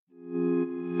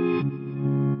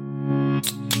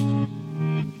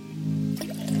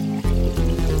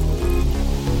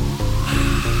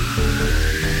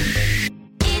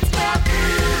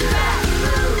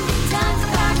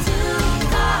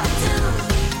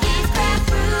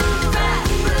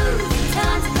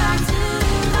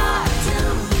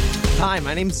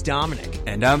my name's Dominic.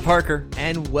 And I'm Parker.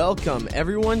 And welcome,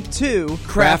 everyone, to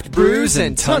Craft Brews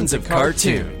and Tons of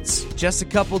Cartoons. Just a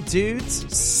couple dudes,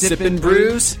 Sippin'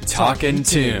 brews, talking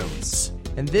tunes.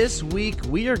 And this week,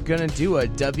 we are going to do a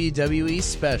WWE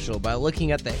special by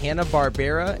looking at the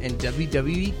Hanna-Barbera and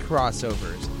WWE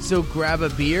crossovers. So grab a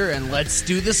beer and let's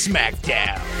do the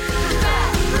SmackDown.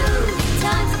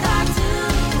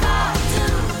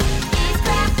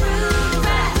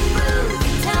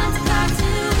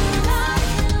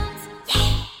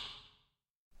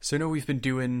 So I know we've been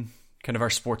doing kind of our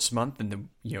sports month, and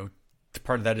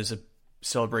part of that is a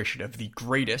celebration of the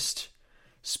greatest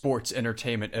sports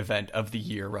entertainment event of the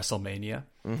year, WrestleMania.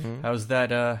 Mm-hmm. How's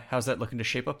that looking to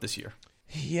shape up this year?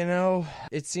 You know,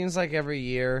 it seems like every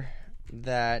year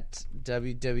that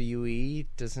WWE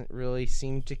doesn't really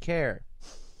seem to care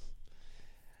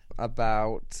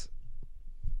about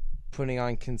putting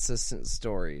on consistent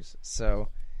stories. So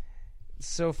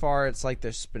far it's like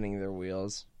they're spinning their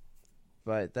wheels.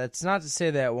 But that's not to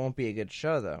say that it won't be a good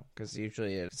show, though, because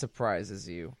usually it surprises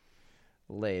you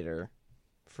later,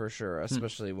 for sure,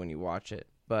 especially when you watch it.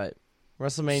 But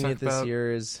WrestleMania this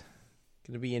year is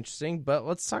going to be interesting. But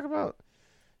let's talk about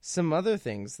some other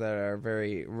things that are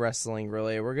very wrestling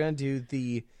related. We're going to do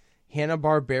the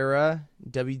Hanna-Barbera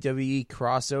WWE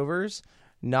crossovers,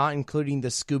 not including the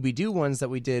Scooby-Doo ones that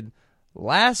we did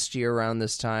last year around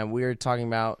this time. We were talking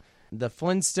about the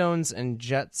Flintstones and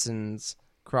Jetsons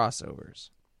crossovers.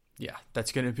 Yeah,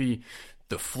 that's going to be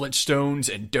the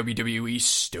Flintstones and WWE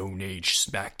Stone Age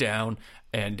SmackDown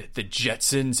and the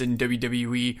Jetsons and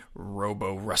WWE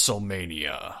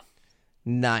Robo-WrestleMania.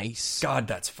 Nice. God,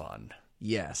 that's fun.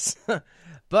 Yes.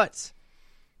 But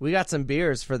we got some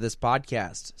beers for this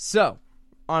podcast. So,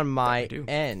 on my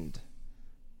end,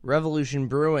 Revolution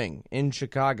Brewing in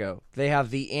Chicago, they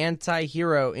have the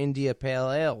Anti-Hero India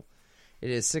Pale Ale. It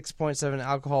is 6.7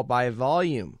 alcohol by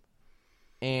volume.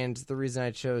 And the reason I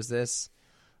chose this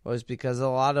was because a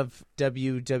lot of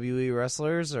WWE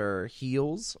wrestlers or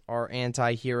heels are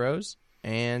anti-heroes,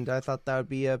 and I thought that would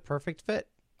be a perfect fit.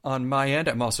 On my end,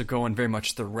 I'm also going very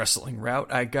much the wrestling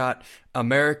route. I got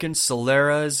American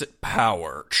Solera's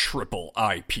Power Triple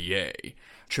IPA.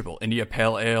 Triple India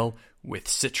Pale Ale with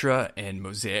Citra and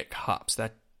Mosaic hops.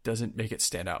 That doesn't make it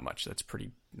stand out much. That's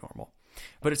pretty normal.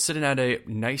 But it's sitting at a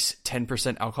nice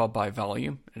 10% alcohol by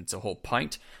volume, and it's a whole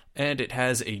pint. And it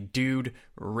has a dude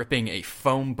ripping a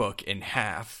phone book in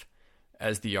half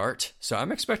as the art. So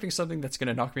I'm expecting something that's going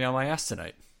to knock me on my ass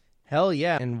tonight. Hell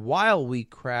yeah. And while we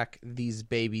crack these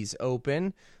babies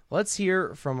open, let's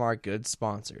hear from our good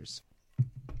sponsors.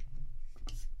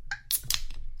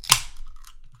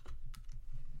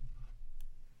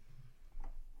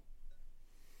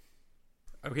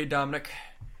 Okay, Dominic,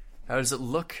 how does it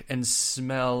look and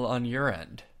smell on your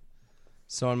end?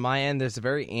 So on my end, there's a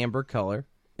very amber color.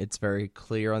 It's very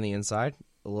clear on the inside,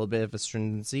 a little bit of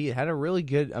astringency. It had a really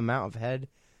good amount of head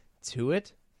to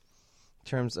it in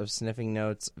terms of sniffing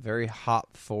notes. Very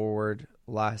hop forward,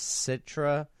 La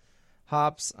Citra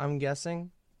hops, I'm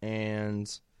guessing. And,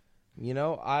 you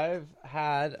know, I've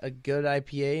had a good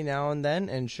IPA now and then,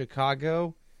 and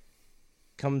Chicago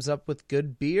comes up with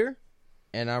good beer,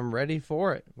 and I'm ready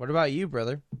for it. What about you,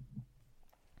 brother?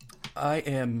 I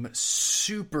am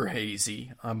super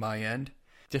hazy on my end.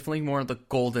 Definitely more on the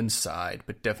golden side,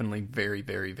 but definitely very,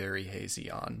 very, very hazy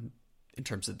in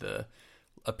terms of the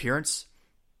appearance.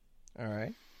 All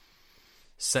right.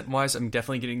 Scent-wise, I'm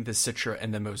definitely getting the Citra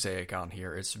and the Mosaic on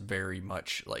here. It's very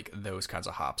much like those kinds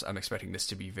of hops. I'm expecting this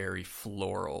to be very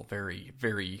floral, very,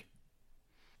 very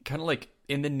kind of like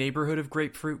in the neighborhood of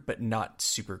grapefruit, but not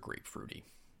super grapefruity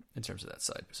in terms of that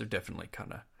side. So definitely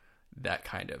kind of that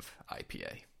kind of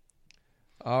IPA.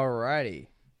 All righty.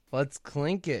 Let's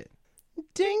clink it.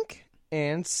 Dink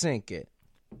and sink it.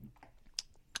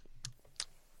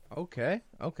 Okay.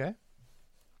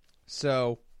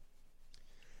 So,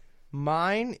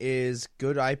 mine is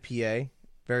good IPA.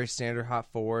 Very standard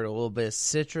hop forward. A little bit of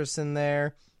citrus in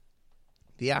there.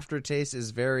 The aftertaste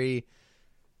is very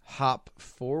hop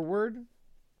forward.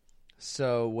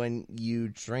 So, when you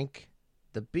drink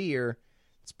the beer,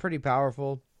 it's pretty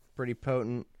powerful, pretty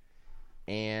potent.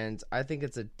 And I think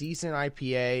it's a decent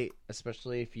IPA,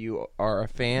 especially if you are a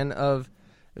fan of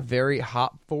very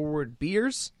hop-forward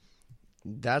beers.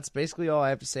 That's basically all I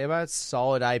have to say about it.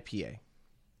 Solid IPA.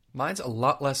 Mine's a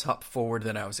lot less hop-forward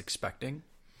than I was expecting.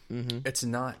 Mm-hmm. It's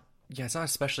not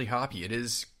especially hoppy. It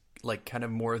is like kind of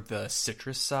more the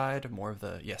citrus side, more of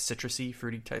the citrusy,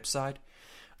 fruity type side.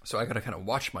 So I got to kind of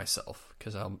watch myself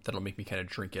because that'll make me kind of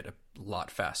drink it a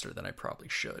lot faster than I probably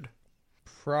should.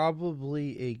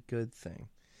 Probably a good thing.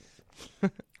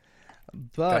 But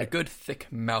got a good thick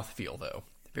mouthfeel though.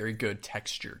 very good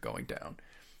texture going down.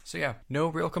 So yeah, no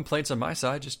real complaints on my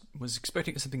side. Just was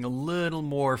expecting something a little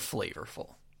more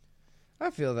flavorful. I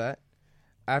feel that.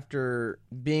 After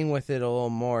being with it a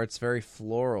little more, it's very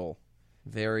floral,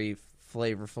 very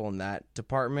flavorful in that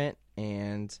department.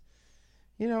 And,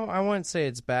 I wouldn't say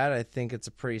it's bad. I think it's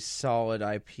a pretty solid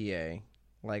IPA,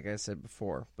 like I said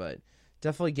before. But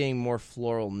definitely getting more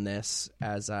floralness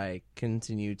as I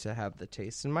continue to have the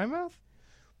taste in my mouth.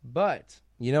 But,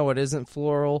 what isn't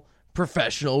floral?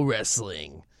 Professional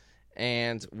wrestling.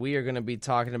 And we are going to be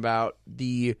talking about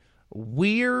the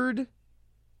weird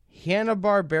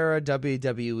Hanna-Barbera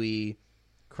WWE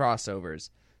crossovers.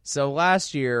 So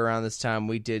last year around this time,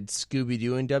 we did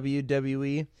Scooby-Doo and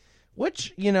WWE,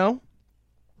 which,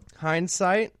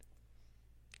 hindsight,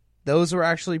 those were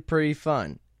actually pretty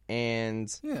fun. And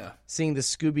seeing the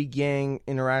Scooby Gang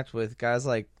interact with guys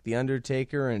like The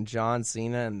Undertaker and John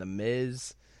Cena and The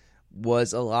Miz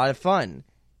was a lot of fun.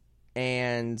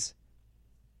 And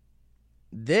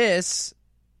this,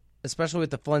 especially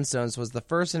with the Flintstones, was the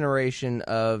first iteration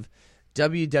of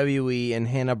WWE and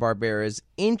Hanna-Barbera's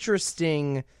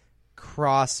interesting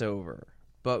crossover.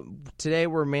 But today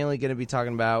we're mainly going to be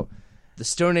talking about the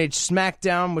Stone Age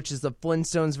SmackDown, which is the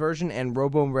Flintstones version, and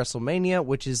Robo-WrestleMania,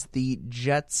 which is the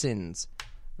Jetsons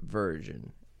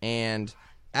version. And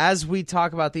as we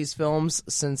talk about these films,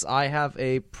 since I have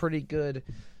a pretty good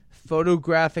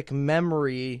photographic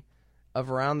memory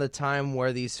of around the time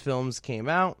where these films came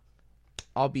out,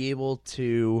 I'll be able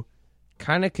to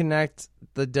kind of connect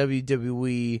the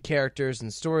WWE characters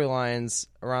and storylines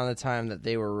around the time that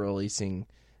they were releasing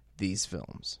these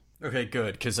films. Okay,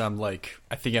 good, because I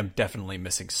think I'm definitely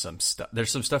missing some stuff.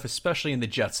 There's some stuff, especially in the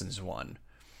Jetsons one,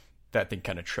 that thing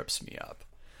kind of trips me up.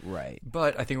 Right.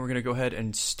 But I think we're going to go ahead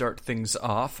and start things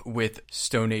off with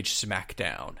Stone Age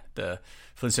SmackDown, the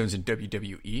Flintstones in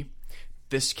WWE.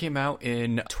 This came out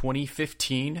in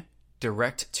 2015,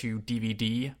 direct to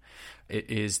DVD. It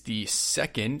is the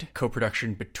second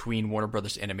co-production between Warner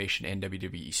Brothers Animation and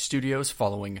WWE Studios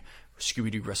following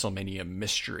Scooby-Doo WrestleMania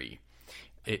Mystery.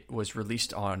 It was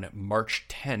released on March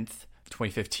 10th,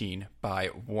 2015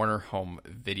 by Warner Home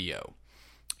Video.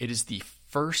 It is the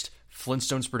first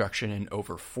Flintstones production in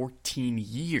over 14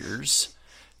 years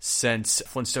since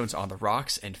Flintstones on the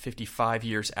Rocks and 55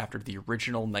 years after the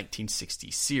original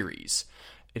 1960 series.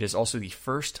 It is also the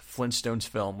first Flintstones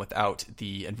film without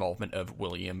the involvement of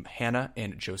William Hanna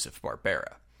and Joseph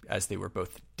Barbera, as they were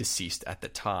both deceased at the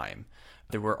time.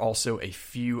 There were also a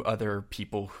few other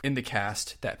people in the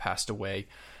cast that passed away,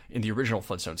 in the original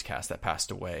Flintstones cast that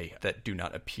passed away, that do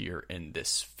not appear in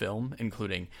this film,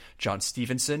 including John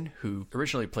Stevenson, who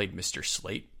originally played Mr.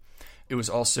 Slate. It was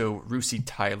also Russi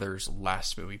Tyler's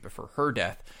last movie before her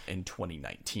death in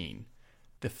 2019.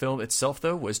 The film itself,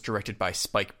 though, was directed by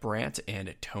Spike Brandt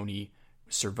and Tony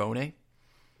Cervone,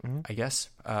 I guess,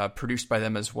 produced by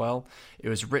them as well. It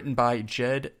was written by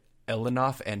Jed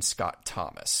Elinoff and Scott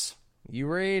Thomas. You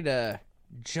ready to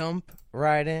jump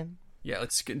right in? Yeah,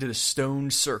 let's get into the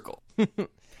Stone Circle.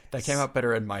 That came out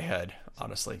better in my head,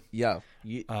 honestly. Yo,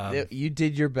 you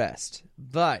did your best.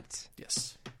 But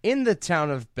yes, in the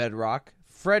town of Bedrock,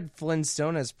 Fred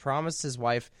Flintstone has promised his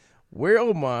wife,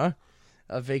 Wilma,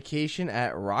 a vacation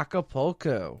at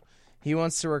Acapulco. He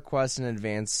wants to request an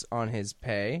advance on his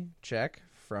pay check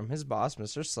from his boss,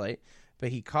 Mr. Slate, but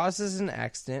he causes an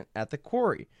accident at the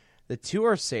quarry. The two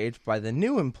are saved by the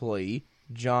new employee,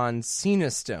 John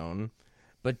Stone,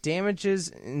 but damages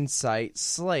incite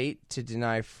Slate to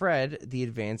deny Fred the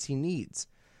advance he needs.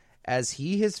 As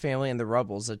he, his family, and the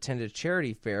Rubbles attend a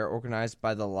charity fair organized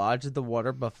by the Lodge of the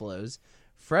Water Buffaloes,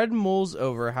 Fred mulls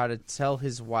over how to tell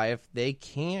his wife they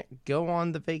can't go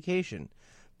on the vacation.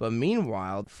 But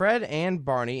meanwhile, Fred and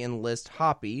Barney enlist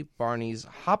Hoppy, Barney's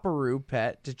Hopperoo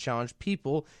pet, to challenge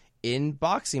people in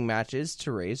boxing matches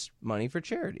to raise money for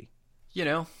charity. You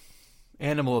know,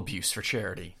 animal abuse for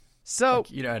charity. So,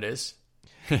 it is.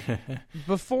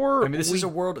 Before this is a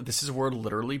world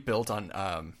literally built on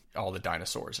all the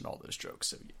dinosaurs and all those jokes.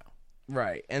 So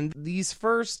right. And these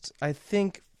first, I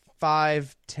think,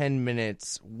 5-10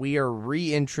 minutes, we are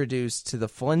reintroduced to the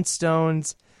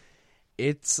Flintstones.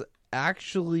 It's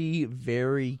actually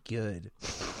very good.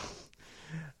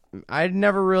 I'd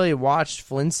never really watched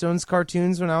Flintstones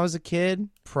cartoons when I was a kid.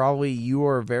 Probably you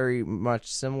are very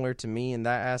much similar to me in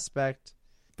that aspect.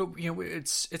 But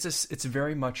it's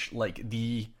very much like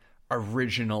the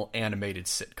original animated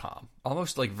sitcom,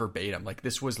 almost like verbatim. Like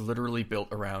this was literally built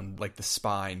around like the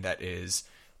spine that is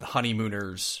the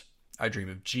Honeymooners, I Dream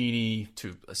of Jeannie,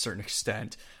 to a certain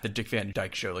extent, the Dick Van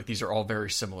Dyke Show. Like these are all very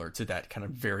similar to that kind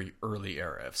of very early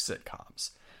era of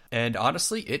sitcoms. And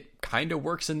honestly, it kind of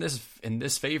works in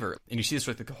this favor. And you see this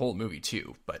with the whole movie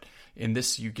too. But in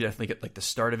this, you definitely get like the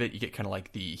start of it. You get kind of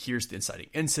like here's the inciting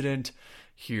incident.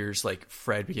 Here's like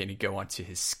Fred beginning to go onto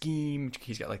his scheme.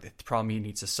 He's got like the problem he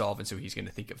needs to solve. And so he's going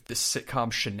to think of this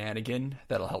sitcom shenanigan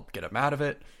that'll help get him out of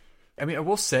it. I mean, I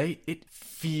will say it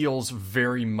feels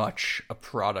very much a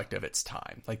product of its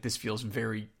time. Like this feels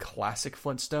very classic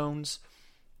Flintstones,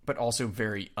 but also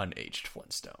very unaged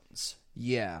Flintstones.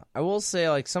 Yeah, I will say,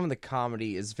 like, some of the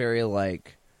comedy is very,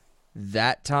 like,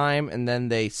 that time, and then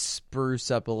they spruce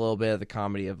up a little bit of the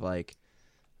comedy of, like,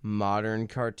 modern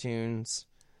cartoons.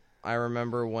 I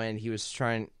remember when he was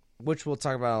trying, which we'll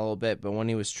talk about in a little bit, but when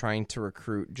he was trying to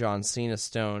recruit John Cena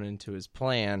Stone into his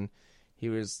plan,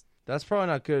 that's probably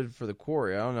not good for the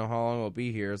quarry. I don't know how long we'll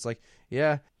be here. It's like,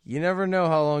 yeah, you never know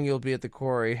how long you'll be at the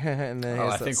quarry. And then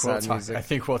I think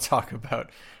we'll talk about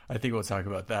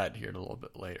that here a little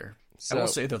bit later. So, I will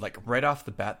say that, like, right off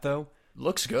the bat, though,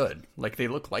 looks good. Like, they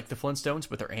look like the Flintstones,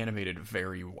 but they're animated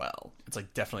very well. It's,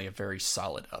 like, definitely a very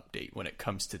solid update when it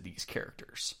comes to these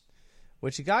characters.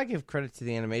 Which you gotta give credit to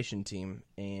the animation team.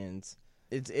 And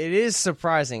it is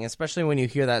surprising, especially when you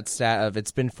hear that stat of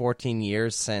it's been 14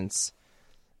 years since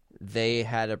they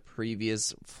had a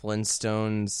previous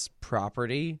Flintstones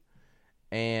property.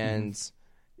 And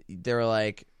they were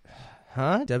like,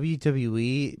 huh?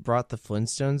 WWE brought the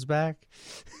Flintstones back?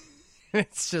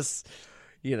 It's just,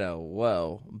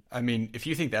 whoa. I mean, if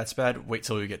you think that's bad, wait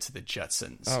till we get to the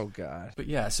Jetsons. Oh, God. But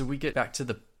yeah, so we get back to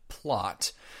the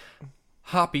plot.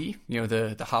 Hoppy,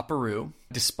 the Hopperoo,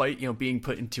 despite, being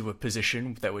put into a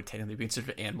position that would technically be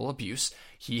considered animal abuse,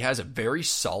 he has a very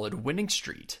solid winning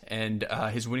streak. And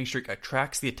his winning streak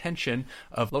attracts the attention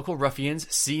of local ruffians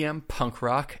CM Punk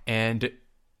Rock and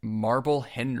Marble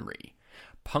Henry.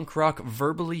 Punk Rock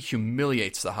verbally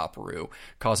humiliates the Hopperoo,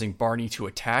 causing Barney to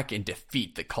attack and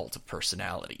defeat the cult of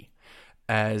personality.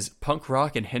 As Punk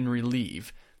Rock and Henry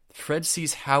leave, Fred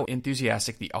sees how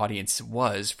enthusiastic the audience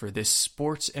was for this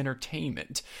sports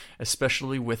entertainment,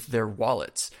 especially with their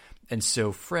wallets, and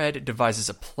so Fred devises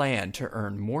a plan to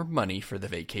earn more money for the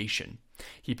vacation.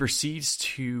 He proceeds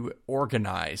to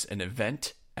organize an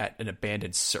event at an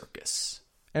abandoned circus.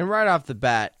 And right off the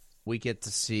bat, we get to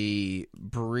see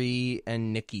Bree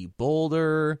and Nikki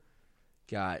Boulder,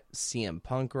 got CM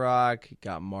Punk Rock,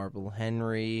 got Marble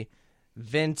Henry,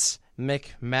 Vince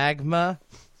McMagma.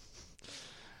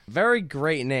 Very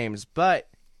great names, but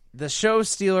the show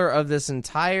stealer of this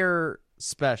entire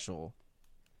special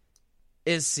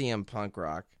is CM Punk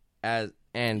Rock,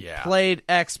 played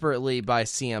expertly by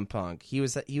CM Punk. He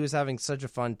was having such a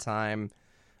fun time.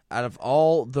 Out of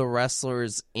all the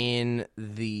wrestlers in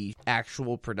the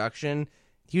actual production,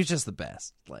 he was just the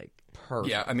best. Like, perfect.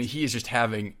 Yeah, I mean, he is just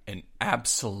having an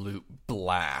absolute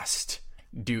blast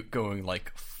going,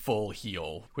 like, full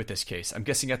heel with this case. I'm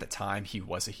guessing at the time he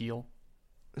was a heel.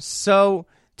 So,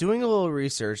 doing a little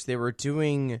research, they were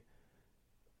doing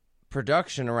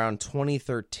production around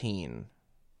 2013,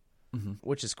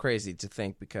 which is crazy to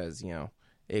think because,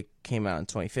 it came out in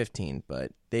 2015,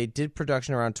 but they did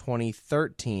production around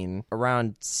 2013,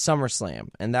 around SummerSlam,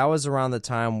 and that was around the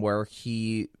time where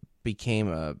he became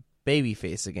a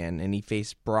babyface again, and he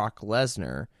faced Brock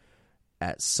Lesnar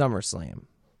at SummerSlam,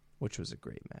 which was a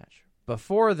great match.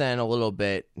 Before then, a little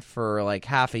bit, for like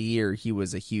half a year, he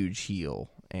was a huge heel,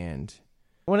 and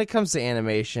when it comes to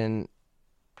animation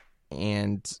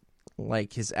and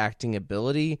like his acting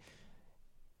ability,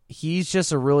 he's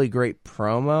just a really great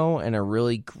promo and a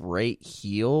really great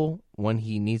heel when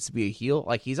he needs to be a heel.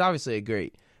 Like, he's obviously a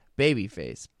great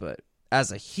babyface, but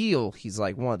as a heel, he's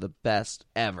like one of the best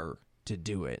ever to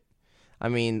do it. I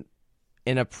mean,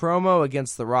 in a promo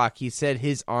against The Rock, he said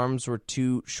his arms were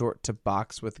too short to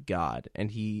box with God,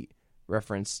 and he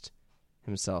referenced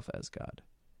himself as God.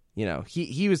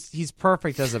 He's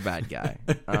perfect as a bad guy.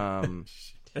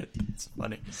 It's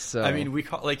funny. So, I mean, we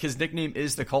call his nickname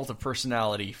is the Cult of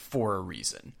Personality for a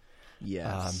reason.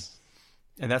 Yes.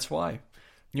 And that's why.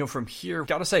 From here,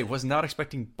 gotta say, was not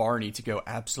expecting Barney to go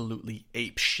absolutely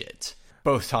ape shit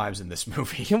both times in this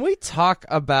movie. Can we talk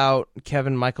about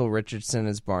Kevin Michael Richardson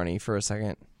as Barney for a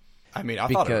second? I mean, I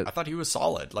thought he was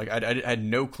solid. Like, I had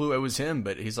no clue it was him,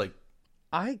 but he's like,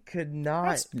 I could not.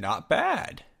 That's not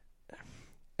bad.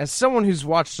 As someone who's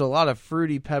watched a lot of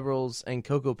Fruity Pebbles and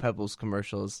Cocoa Pebbles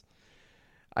commercials,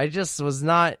 I just was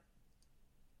not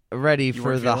ready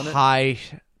for the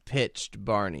high-pitched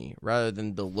Barney rather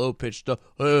than the low-pitched,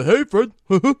 hey, Fred,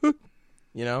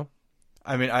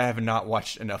 I mean, I have not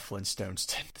watched enough Flintstones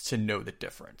to know the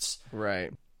difference.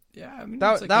 Right. Yeah, I mean,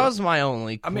 that was my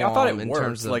only qualm, I mean, I thought it in worked.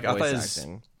 terms of like, voice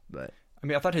acting. But I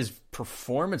mean, I thought his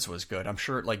performance was good. I'm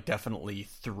sure it definitely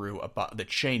the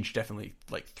change definitely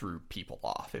threw people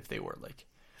off if they were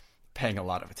paying a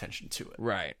lot of attention to it.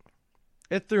 Right.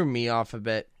 It threw me off a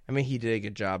bit. I mean, he did a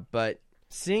good job, but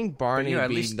seeing Barney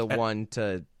being the one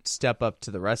to step up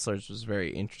to the wrestlers was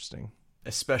very interesting.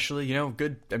 Especially,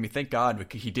 good. I mean, thank God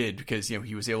he did, because,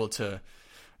 he was able to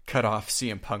cut off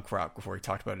CM Punk route before he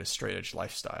talked about his straight edge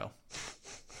lifestyle.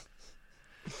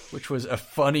 Which was a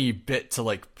funny bit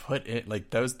to put in,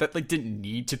 that didn't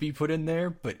need to be put in there,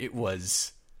 but it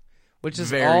was. Which is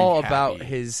very all happy. About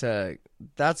his,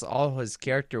 that's all his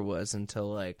character was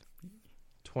until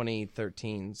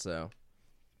 2013, so.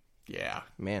 Yeah.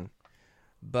 Man.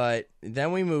 But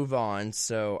then we move on.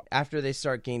 So after they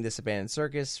start getting this abandoned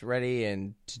circus ready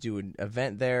and to do an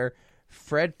event there,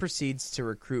 Fred proceeds to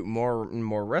recruit more and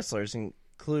more wrestlers,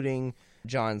 including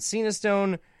John Cena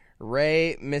Stone,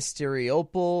 Rey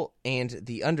Mysterio, and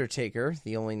The Undertaker,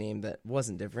 the only name that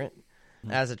wasn't different,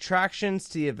 as attractions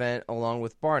to the event along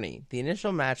with Barney. The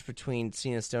initial match between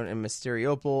Cena Stone and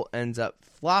Mysterio ends up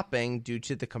flopping due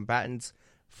to the combatants'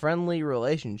 friendly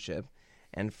relationship,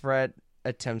 and Fred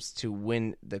attempts to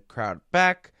win the crowd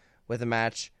back with a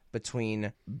match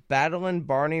between Battling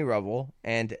Barney Rubble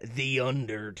and The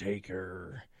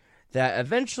Undertaker that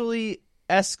eventually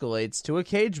escalates to a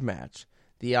cage match.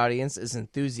 The audience is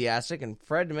enthusiastic and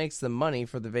Fred makes the money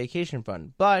for the vacation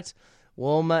fund, but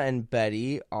Wilma and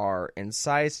Betty are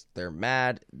incensed. They're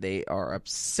mad. They are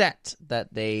upset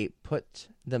that they put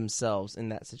themselves in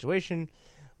that situation.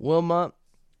 Wilma,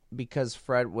 because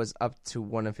Fred was up to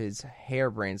one of his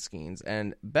harebrained schemes,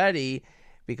 and Betty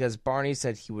because Barney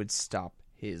said he would stop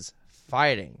his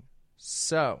fighting.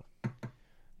 So,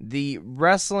 the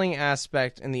wrestling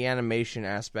aspect and the animation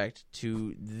aspect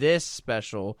to this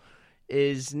special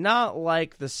is not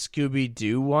like the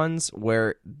Scooby-Doo ones,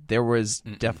 where there was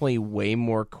definitely way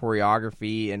more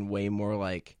choreography and way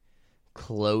more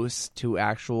close to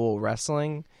actual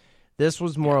wrestling. This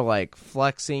was more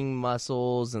flexing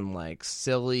muscles and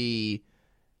silly,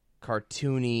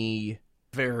 cartoony,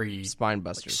 very spine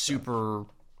busters, super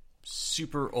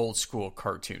old school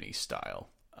cartoony style.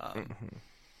 Kind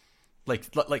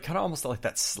of almost like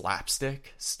that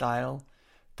slapstick style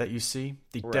that you see.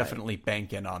 They definitely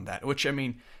bank in on that. Which, I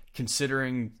mean,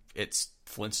 considering it's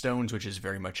Flintstones, which is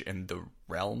very much in the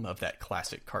realm of that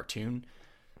classic cartoon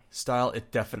style,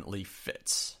 it definitely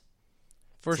fits.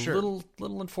 For it's sure. A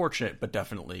little unfortunate, but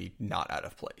definitely not out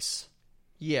of place.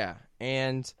 Yeah,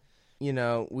 and,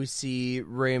 we see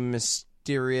Rey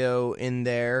Mysterio in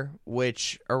there,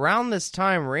 which around this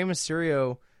time, Rey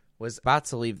Mysterio was about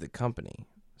to leave the company.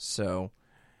 So,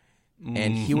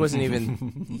 and he wasn't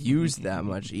even used that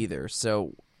much either.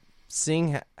 So,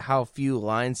 seeing how few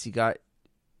lines he got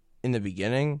in the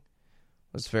beginning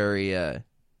was very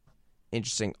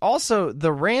interesting. Also,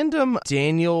 the random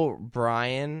Daniel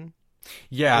Bryan...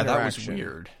 Yeah, that was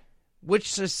weird.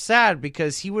 Which is sad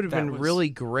because he would have been really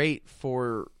great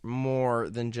for more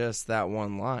than just that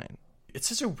one line. It's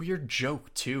just a weird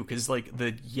joke, too, because,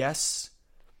 the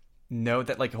no,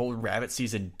 that, whole rabbit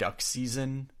season, duck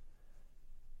season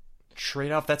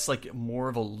trade-off, that's, more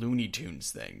of a Looney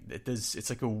Tunes thing. It's,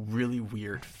 a really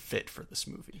weird fit for this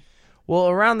movie. Well,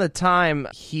 around the time,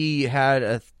 he had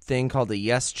a thing called a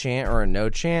yes chant or a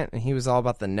no chant, and he was all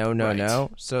about the no, no,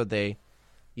 no, so they...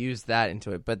 used that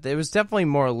into it, but it was definitely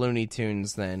more Looney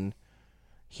Tunes than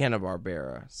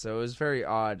Hanna-Barbera, so it was very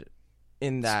odd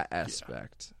in that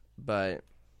aspect. But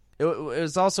it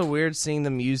was also weird seeing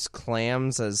them use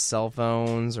clams as cell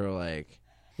phones, or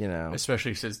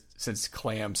especially since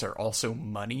clams are also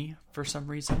money for some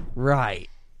reason. Right.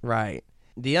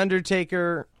 The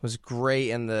Undertaker was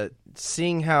great, and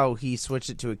seeing how he switched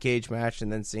it to a cage match,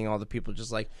 and then seeing all the people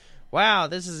just wow,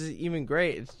 this is even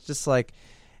great. It's just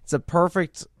it's a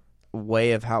perfect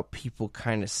way of how people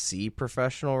kind of see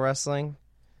professional wrestling.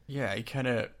 Yeah,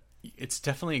 it's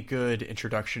definitely a good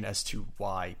introduction as to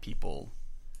why people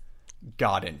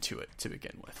got into it to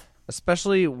begin with.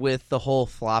 Especially with the whole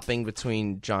flopping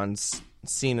between John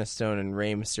Cena Stone and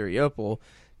Rey Mysterio,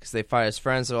 because they fight as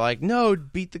friends. They're no,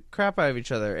 beat the crap out of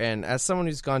each other. And as someone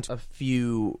who's gone to a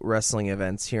few wrestling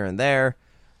events here and there,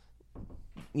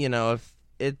 if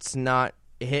it's not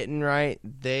hitting right,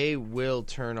 they will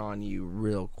turn on you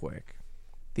real quick,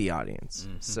 the audience.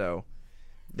 So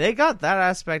they got that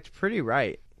aspect pretty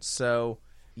right. So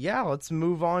yeah, let's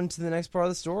move on to the next part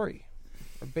of the story,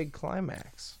 a big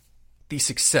climax. The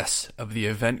success of the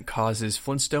event causes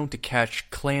Flintstone to catch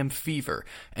clam fever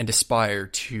and aspire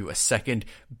to a second,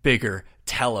 bigger,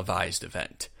 televised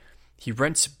event. He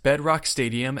rents Bedrock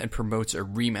Stadium and promotes a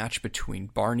rematch between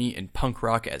Barney and Punk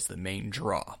Rock as the main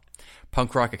draw.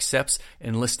 Punk Rock accepts,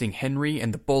 enlisting Henry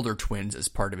and the Boulder twins as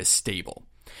part of his stable.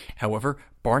 However,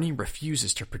 Barney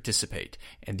refuses to participate,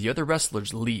 and the other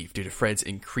wrestlers leave due to Fred's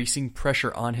increasing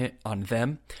pressure on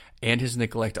them and his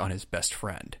neglect on his best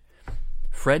friend.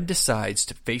 Fred decides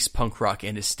to face Punk Rock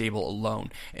and his stable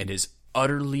alone and is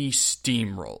utterly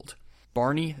steamrolled.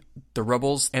 Barney, the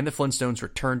Rebels, and the Flintstones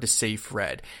return to save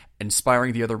Fred,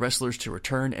 inspiring the other wrestlers to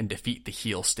return and defeat the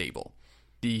heel stable.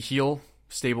 The heel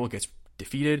stable gets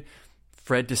defeated.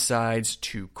 Fred decides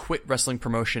to quit wrestling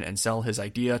promotion and sell his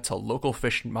idea to local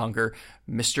fishmonger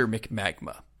Mr.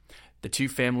 McMagma. The two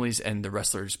families and the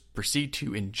wrestlers proceed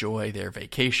to enjoy their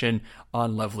vacation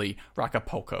on lovely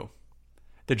Acapulco.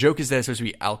 The joke is that it's supposed to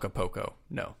be Acapulco.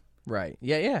 No. Right.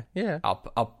 Yeah.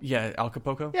 Acapulco? Yeah,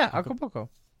 Acapulco.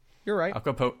 You're right.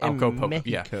 Acapulco. Mexico.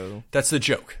 Yeah. That's the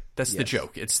joke. That's the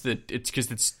joke. It's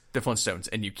because it's the Flintstones,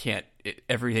 and you can't.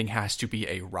 Everything has to be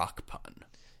a rock pun.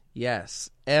 Yes,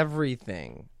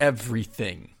 everything.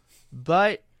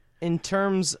 But in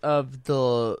terms of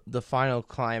the final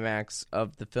climax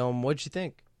of the film, what'd you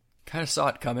think? Kind of saw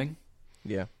it coming.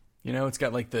 Yeah. It's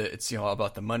got like it's all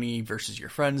about the money versus your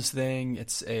friends thing.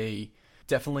 It's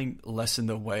definitely less in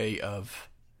the way of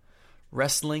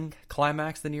wrestling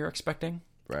climax than you're expecting.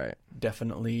 Right.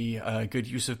 Definitely a good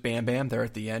use of Bam Bam there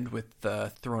at the end with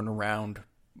throwing around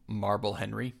Marble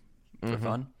Henry for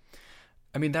fun.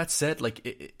 I mean, that said,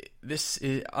 this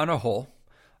is, on a whole,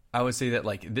 I would say that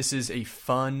this is a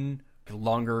fun,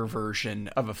 longer version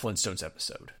of a Flintstones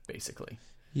episode, basically.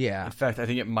 Yeah. In fact, I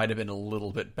think it might have been a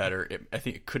little bit better. I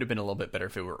think it could have been a little bit better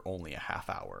if it were only a half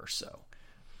hour or so.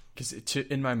 Because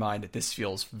in my mind, this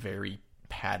feels very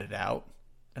padded out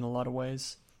in a lot of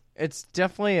ways. It's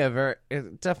definitely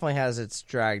it definitely has its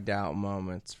dragged out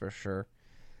moments for sure.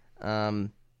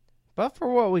 But for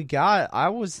what we got, I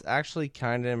was actually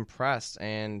kind of impressed.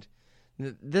 And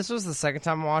this was the second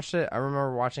time I watched it. I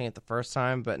remember watching it the first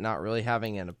time, but not really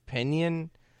having an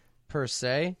opinion per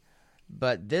se.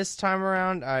 But this time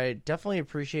around, I definitely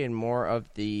appreciated more of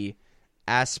the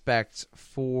aspect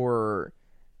for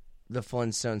the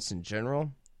Flintstones in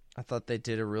general. I thought they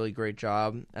did a really great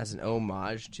job as an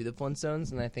homage to the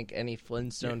Flintstones, and I think any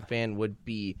Flintstone fan would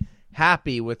be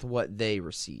happy with what they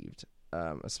received,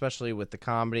 especially with the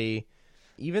comedy.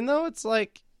 Even though it's they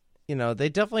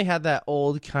definitely had that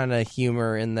old kind of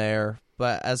humor in there,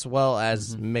 but as well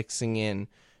as mixing in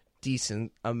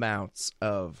decent amounts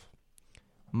of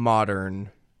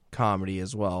modern comedy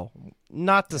as well.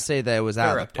 Not to say that it was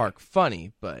out of the park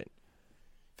funny, but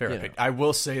fair pick. I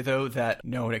will say though that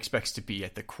no one expects to be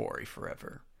at the quarry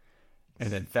forever, and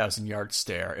then 1,000-Yard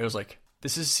Stare. It was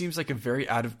seems like a very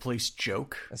out of place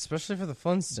joke, especially for the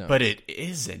Flintstones. But it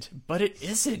isn't.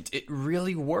 It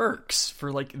really works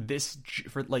for this.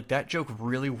 For that joke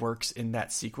really works in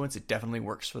that sequence. It definitely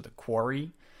works for the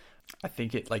quarry. I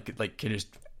think it can just,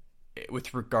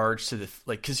 with regards to the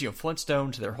because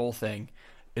Flintstones, their whole thing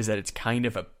is that it's kind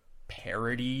of a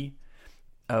parody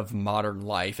of modern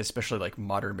life, especially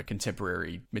modern but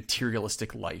contemporary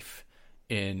materialistic life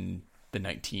in the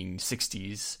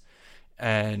 1960s,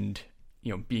 and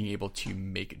being able to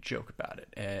make a joke about it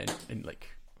and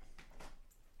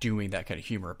doing that kind of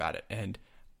humor about it. And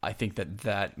I think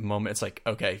that moment, it's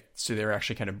okay, so they're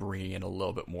actually kind of bringing in a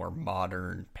little bit more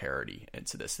modern parody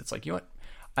into this. It's you know what?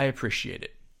 I appreciate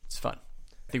it. It's fun.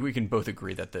 I think we can both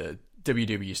agree that the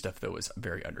WWE stuff, though, is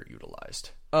very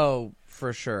underutilized. Oh,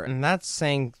 for sure. And that's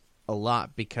saying a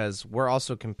lot because we're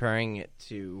also comparing it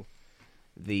to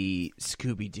the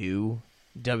Scooby-Doo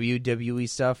WWE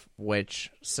stuff,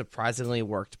 which surprisingly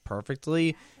worked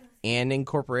perfectly and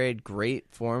incorporated great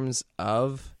forms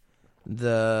of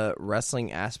the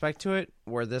wrestling aspect to it,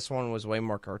 where this one was way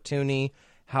more cartoony.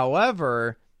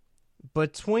 However,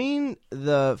 between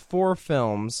the 4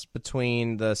 films,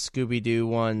 between the Scooby-Doo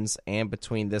ones and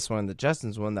between this one and the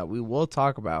Jetsons one that we will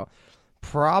talk about,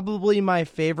 probably my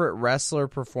favorite wrestler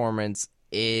performance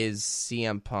is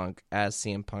CM Punk as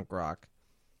CM Punk Rock.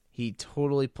 He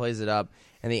totally plays it up,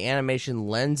 and the animation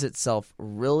lends itself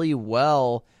really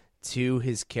well to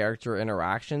his character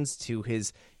interactions, to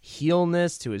his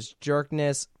heelness, to his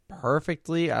jerkness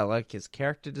perfectly. I like his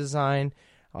character design.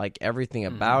 I like everything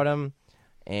about him,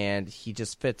 and he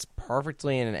just fits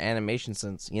perfectly in an animation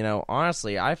sense.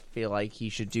 Honestly, I feel like he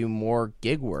should do more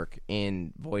gig work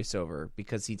in voiceover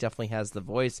because he definitely has the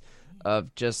voice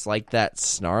of just that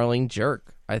snarling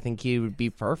jerk. I think he would be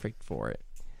perfect for it.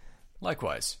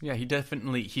 Likewise. Yeah, he's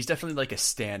definitely a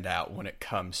standout when it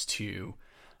comes to,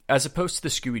 as opposed to the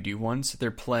Scooby-Doo ones,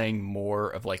 they're playing more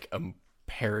of a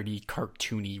parody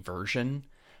cartoony version,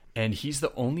 and he's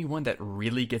the only one that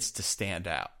really gets to stand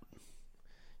out.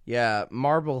 Yeah,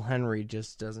 Marble Henry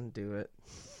just doesn't do it.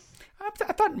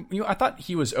 I thought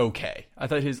he was okay. I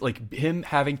thought him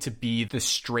having to be the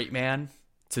straight man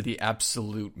to the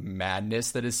absolute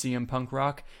madness that is CM Punk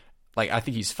Rock. Like, I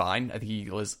think he's fine. I think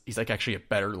he's like actually a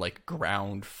better like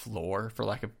ground floor, for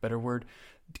lack of a better word,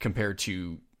 compared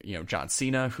to, John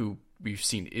Cena, who we've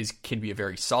seen can be a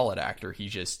very solid actor. He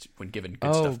just, when given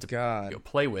good stuff to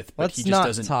play with, but he just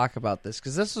doesn't talk about this,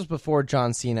 because this was before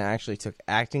John Cena actually took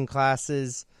acting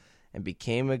classes and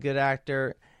became a good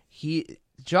actor.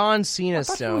 John Cena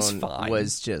Stone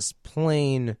was just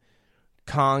plain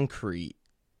concrete.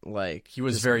 Like, he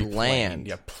was very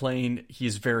bland. Plain. He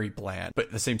is very bland. But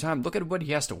at the same time, look at what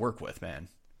he has to work with, man.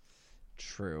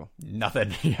 True. Nothing.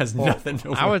 He has nothing to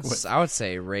work with. I would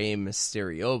say Rey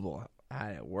Mysterio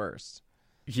had it worst.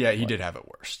 Yeah, he did have it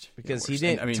worst. Because he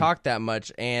didn't talk that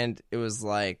much, and it was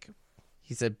like,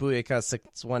 he said Booyaka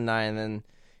 619, and then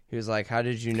he was like, how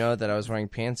did you know that I was wearing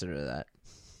pants under that?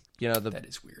 That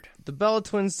is weird. The Bella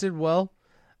Twins did well.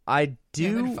 I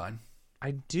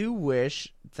do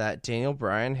wish that Daniel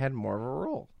Bryan had more of a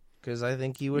role, because I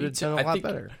think he would have done a lot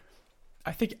better.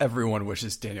 I think everyone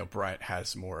wishes Daniel Bryan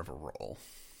has more of a role.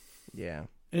 Yeah.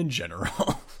 In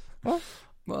general.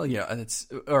 Well, yeah, that's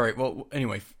all right. Well,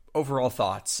 anyway, overall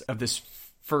thoughts of this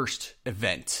first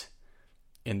event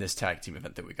in this tag team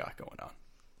event that we got going on.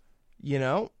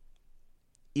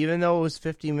 Even though it was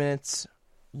 50 minutes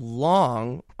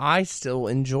long, I still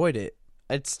enjoyed it.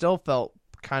 It still felt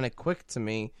kind of quick to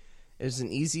me. It was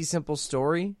an easy, simple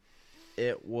story.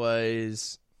 It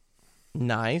was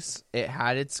nice. It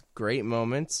had its great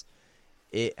moments.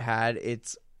 It had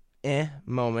its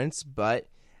moments, but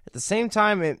at the same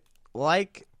time, it,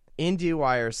 like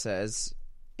IndieWire says,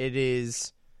 it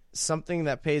is something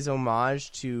that pays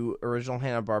homage to original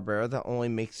Hanna-Barbera that only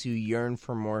makes you yearn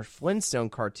for more Flintstone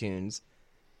cartoons.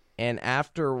 And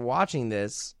after watching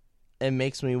this, it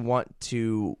makes me want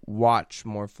to watch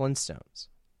more Flintstones.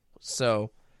 So,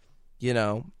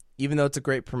 even though it's a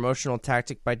great promotional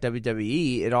tactic by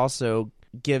WWE, it also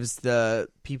gives the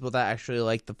people that actually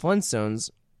like the Flintstones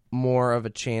more of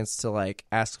a chance to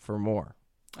ask for more.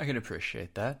 I can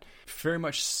appreciate that. Very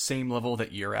much same level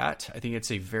that you're at. I think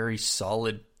it's a very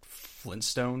solid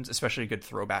Flintstones, especially a good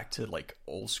throwback to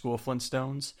old school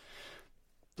Flintstones.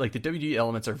 The WWE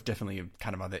elements are definitely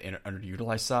kind of on the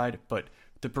underutilized side, but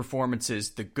the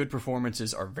good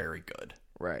performances are very good.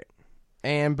 Right.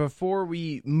 And before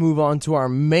we move on to our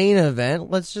main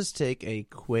event, let's just take a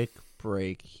quick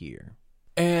break here.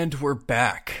 And we're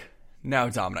back. Now,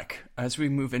 Dominic, as we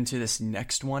move into this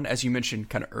next one, as you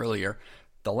mentioned kind of earlier,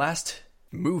 the last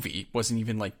movie wasn't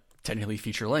even technically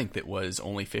feature length. It was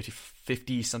only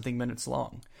 50 something minutes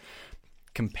long.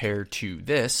 Compared to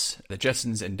this, the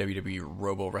Jetsons and WWE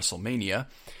Robo-WrestleMania,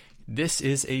 this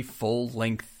is a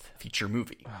full-length feature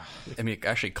movie. I mean, it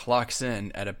actually clocks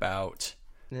in at about...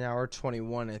 an hour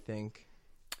 21, I think.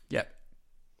 Yep.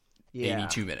 Yeah.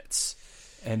 82 minutes.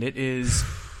 And it is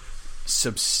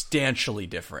substantially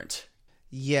different.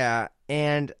 Yeah,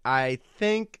 and I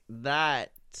think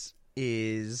that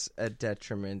is a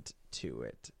detriment to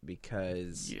it,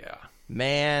 because... yeah.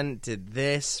 Man, did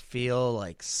this feel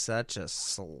like such a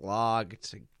slog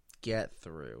to get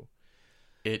through.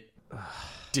 It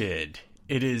did.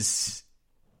 It is...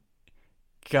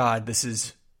 God, this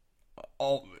is...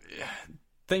 all.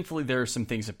 Thankfully, there are some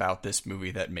things about this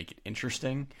movie that make it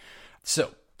interesting.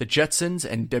 So, the Jetsons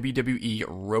and WWE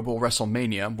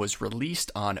Robo-WrestleMania was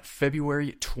released on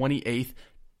February 28th,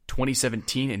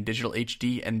 2017 in digital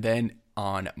HD, and then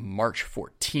on March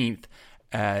 14th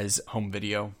as home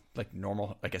video,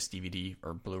 normal, I guess, DVD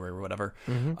or Blu-ray or whatever.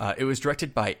 Mm-hmm. It was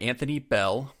directed by Anthony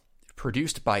Bell,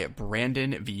 produced by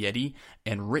Brandon Vietti,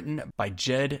 and written by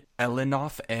Jed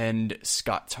Elinoff and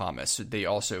Scott Thomas. They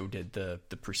also did the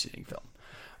preceding film.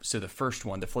 So the first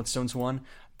one, the Flintstones one,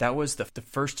 that was the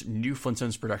first new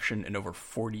Flintstones production in over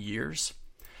 40 years.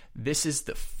 This is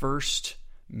the first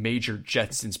major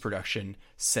Jetsons production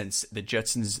since the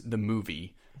Jetsons the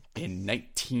movie in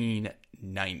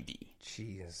 1990.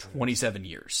 Jesus. 27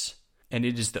 years. And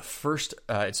it is the first,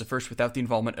 it's the first without the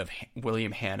involvement of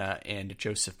William Hanna and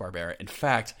Joseph Barbera. In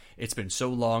fact, it's been so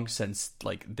long since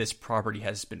this property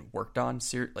has been worked on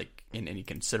in any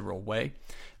considerable way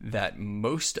that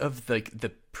most of the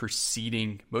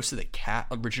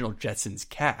original Jetsons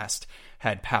cast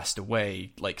had passed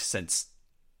away since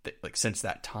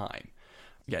that time.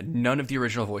 Yeah, none of the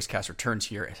original voice cast returns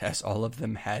here, as all of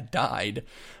them had died,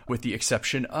 with the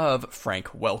exception of Frank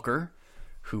Welker,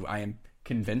 who I am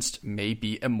convinced may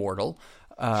be immortal,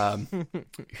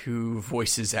 who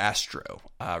voices Astro,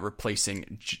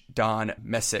 replacing Don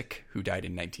Messick, who died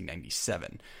in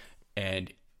 1997.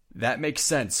 And that makes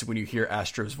sense when you hear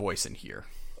Astro's voice in here.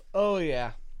 Oh,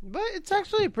 yeah. But it's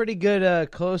actually a pretty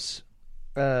good close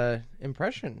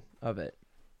impression of it.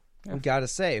 Yeah. I've got to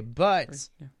say. But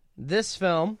this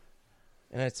film,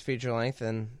 and it's feature length,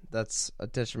 and that's a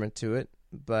detriment to it,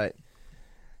 but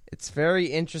it's very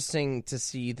interesting to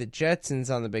see the Jetsons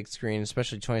on the big screen,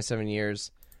 especially 27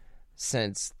 years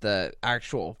since the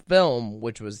actual film,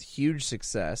 which was a huge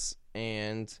success.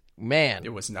 And man,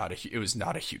 it was not a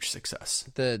huge success.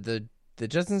 The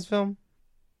Jetsons film?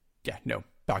 Yeah, no,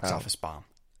 box office bomb.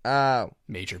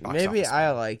 Major box office bomb. Maybe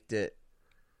I liked it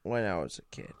when I was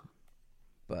a kid,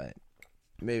 but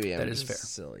maybe I'm just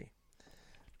silly.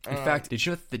 In fact, did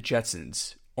you know that the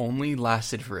Jetsons only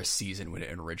lasted for a season when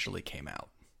it originally came out?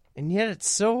 And yet it's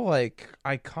so, like,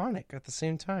 iconic at the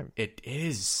same time. It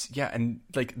is. Yeah, and,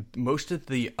 like, most of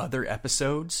the other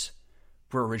episodes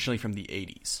were originally from the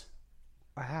 80s.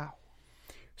 Wow.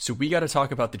 So we got to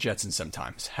talk about the Jetsons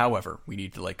sometimes. However, we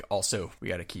need to, like, we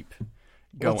got to keep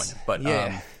going. But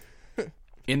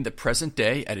in the present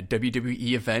day, at a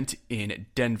WWE event in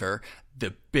Denver,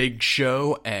 The Big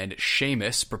Show and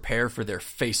Sheamus prepare for their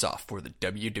face-off for the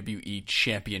WWE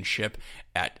Championship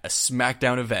at a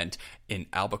SmackDown event in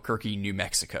Albuquerque, New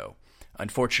Mexico.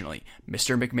 Unfortunately,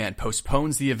 Mr. McMahon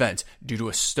postpones the event due to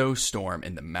a snowstorm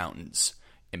in the mountains.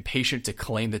 Impatient to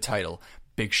claim the title,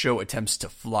 Big Show attempts to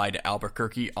fly to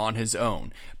Albuquerque on his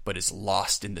own, but is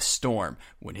lost in the storm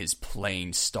when his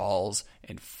plane stalls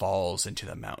and falls into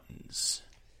the mountains.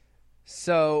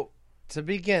 So, to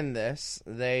begin this,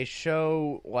 they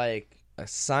show, like, a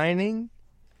signing,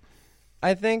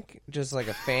 I think. Just, like,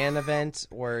 a fan event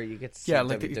where you get to see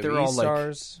WWE they're all,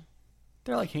 stars.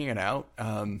 They're, like, hanging out.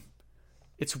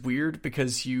 It's weird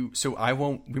because we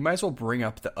might as well bring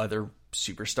up the other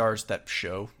superstars that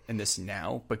show in this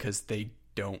now because they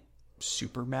don't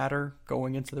super matter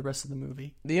going into the rest of the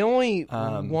movie. The only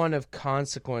one of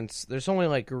consequence, there's only,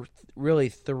 like, really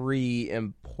 3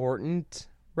 important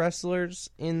wrestlers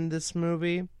in this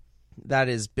movie. That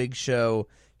is Big Show,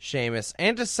 Sheamus,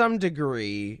 and to some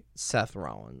degree Seth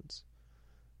Rollins.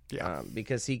 Yeah,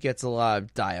 because he gets a lot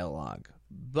of dialogue.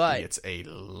 But he gets a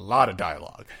lot of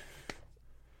dialogue.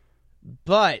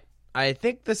 But I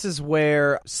think this is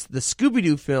where the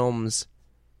Scooby-Doo films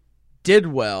did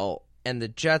well and the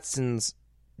Jetsons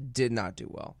did not do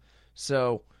well.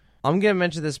 So I'm going to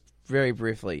mention this very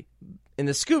briefly. In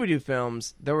the Scooby-Doo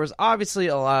films, there was obviously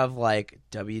a lot of, like,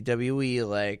 WWE,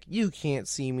 like, you can't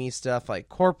see me stuff, like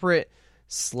corporate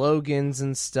slogans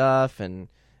and stuff, and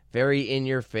very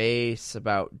in-your-face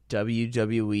about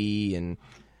WWE and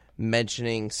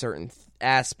mentioning certain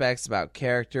aspects about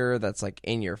character that's, like,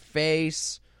 in your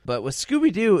face. But with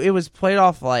Scooby-Doo, it was played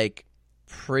off, like,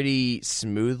 pretty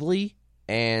smoothly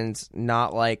and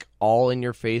not, like, all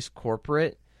in-your-face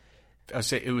corporate. I would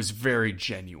say it was very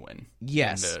genuine.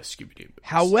 Yes. In the Scooby-Doo movies.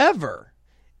 However,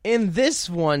 in this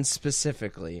one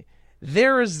specifically,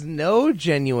 there is no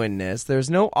genuineness. There's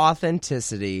no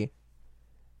authenticity.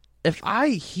 If I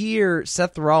hear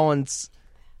Seth Rollins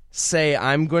say,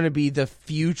 I'm going to be the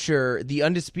future, the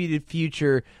undisputed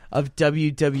future of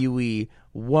WWE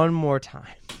one more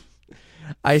time,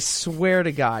 I swear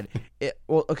to God.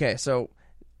 So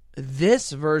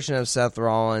this version of Seth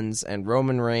Rollins and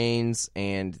Roman Reigns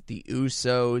and the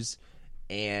Usos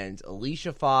and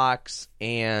Alicia Fox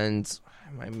and,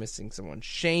 am I missing someone?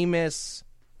 Sheamus.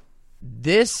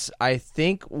 This, I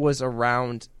think, was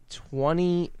around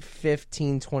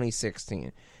 2015,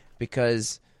 2016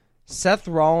 because Seth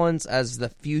Rollins as the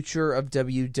future of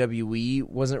WWE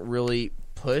wasn't really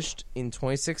pushed in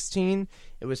 2016.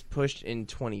 It was pushed in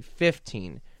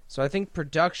 2015. So I think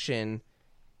production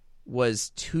was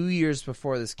 2 years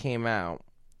before this came out.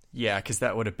 Yeah, because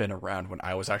that would have been around when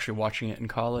I was actually watching it in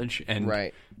college. And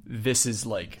right. This is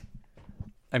like,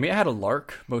 I mean, I had a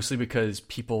lark mostly because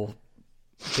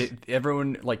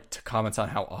everyone like comments on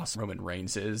how awesome Roman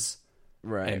Reigns is.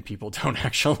 Right. And people don't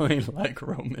actually like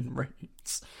Roman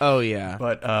Reigns. Oh, yeah.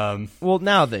 But, well,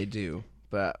 now they do,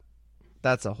 but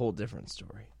that's a whole different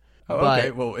story.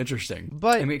 Okay, well, interesting.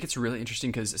 But I mean, it gets really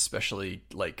interesting because especially,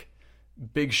 like,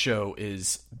 Big Show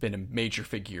has been a major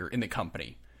figure in the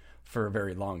company for a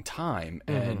very long time,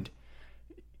 and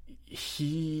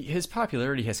his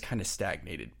popularity has kind of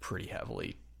stagnated pretty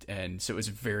heavily, and so it was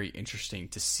very interesting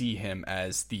to see him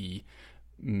as the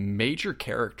major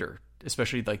character,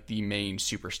 especially like the main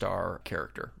superstar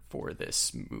character for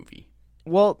this movie.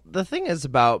 Well, the thing is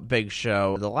about Big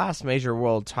Show, the last major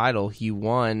world title he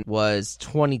won was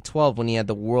 2012 when he had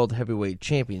the World Heavyweight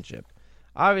Championship.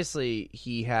 Obviously,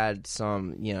 he had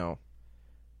some,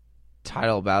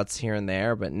 title bouts here and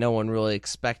there, but no one really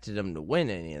expected him to win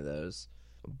any of those.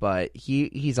 But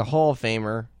he's a Hall of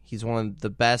Famer. He's one of the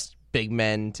best big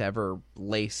men to ever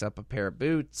lace up a pair of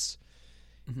boots.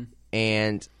 Mm-hmm.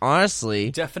 And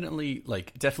honestly, definitely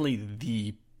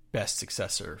the best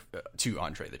successor to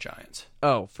Andre the Giant.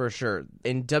 Oh, for sure.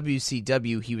 In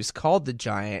WCW, he was called the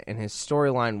Giant, and his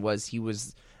storyline was he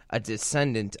was a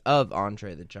descendant of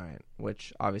Andre the Giant,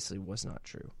 which obviously was not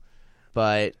true.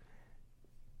 But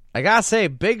I gotta say,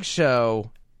 Big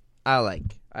Show, I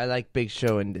like Big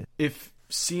Show. And if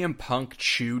CM Punk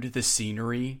chewed the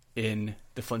scenery in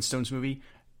the Flintstones movie,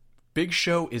 Big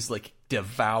Show is like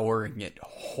devouring it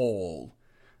whole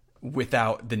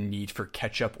without the need for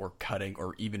ketchup or cutting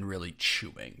or even really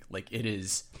chewing. Like, it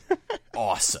is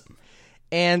awesome.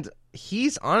 And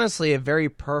he's honestly a very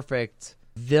perfect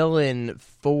villain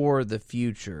for the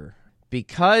future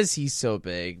because he's so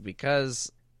big,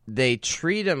 because they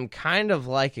treat him kind of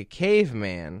like a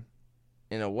caveman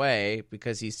in a way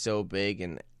because he's so big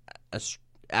and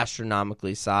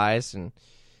astronomically sized and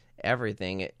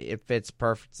everything. It fits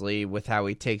perfectly with how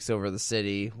he takes over the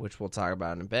city, which we'll talk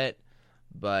about in a bit.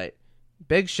 But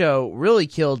Big Show really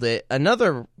killed it.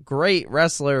 Another great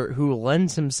wrestler who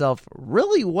lends himself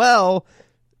really well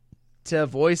to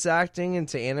voice acting and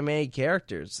to animated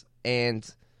characters. And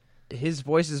his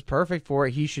voice is perfect for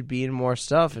it. He should be in more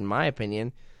stuff, in my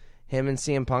opinion. Him and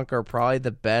CM Punk are probably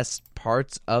the best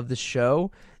parts of the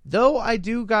show. Though I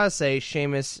do gotta say,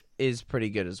 Sheamus is pretty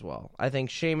good as well. I think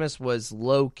Sheamus was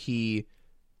low-key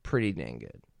pretty dang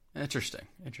good.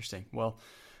 Interesting. Well,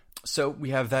 so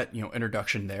we have that,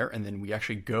 introduction there, and then we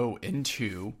actually go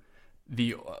into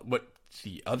the what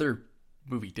the other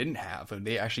movie didn't have, and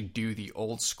they actually do the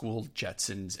old school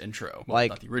Jetsons intro. Well, like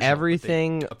not the original,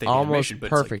 everything almost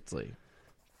perfectly.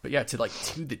 But yeah, to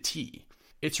the T.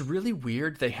 It's really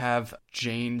weird. They have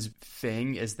Jane's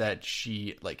thing is that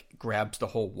she grabs the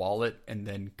whole wallet and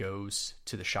then goes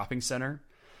to the shopping center,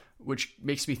 which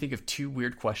makes me think of two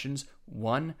weird questions.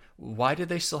 One, why do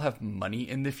they still have money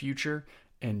in the future?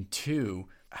 And two,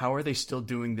 how are they still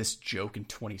doing this joke in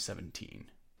 2017?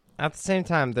 At the same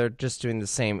time, they're just doing the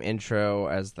same intro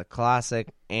as the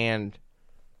classic, and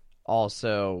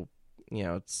also,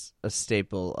 it's a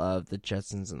staple of the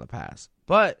Jetsons in the past.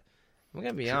 But I'm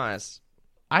going to be honest,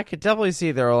 I could definitely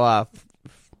see there are a lot of,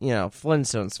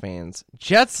 Flintstones fans.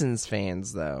 Jetsons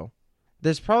fans, though,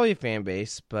 there's probably a fan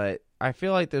base, but I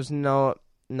feel like there's not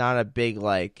a big,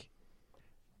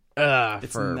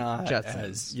 it's for not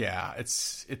Jetsons.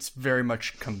 It's very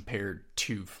much compared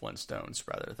to Flintstones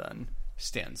rather than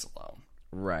stands alone.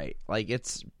 Right.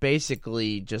 It's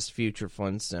basically just future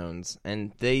Flintstones,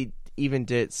 and they even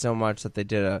did it so much that they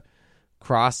did a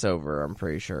crossover, I'm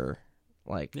pretty sure.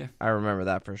 I remember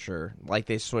that for sure.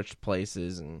 They switched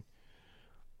places and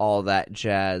all that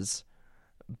jazz.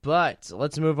 But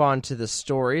let's move on to the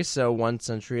story. So 1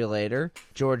 century later,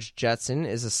 George Jetson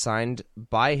is assigned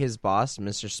by his boss,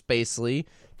 Mr. Spacely,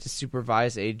 to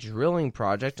supervise a drilling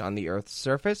project on the Earth's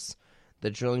surface. The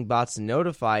drilling bots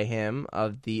notify him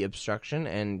of the obstruction,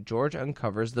 and George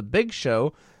uncovers the Big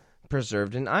Show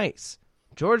preserved in ice.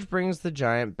 George brings the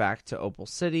giant back to Opal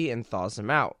City and thaws him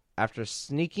out. After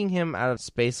sneaking him out of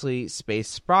Spacely space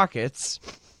sprockets,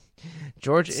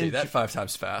 George... Say that 5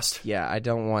 times fast. Yeah, I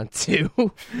don't want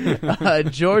to.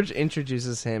 George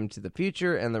introduces him to the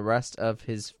future and the rest of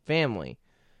his family.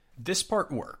 This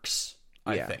part works,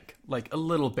 I think. A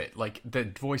little bit.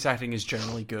 The voice acting is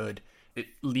generally good. It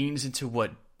leans into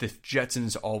what the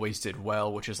Jetsons always did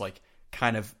well, which is,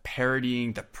 kind of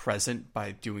parodying the present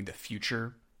by doing the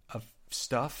future of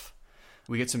stuff.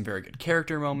 We get some very good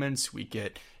character moments. We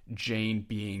get Jane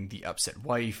being the upset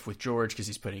wife with George because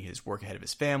he's putting his work ahead of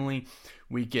his family.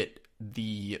 We get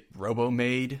the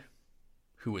Robo-maid,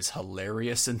 who is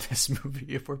hilarious in this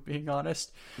movie, if we're being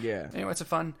honest. Yeah. Anyway, it's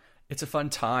a fun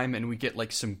time, and we get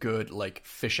some good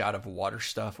fish out of water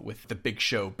stuff with the Big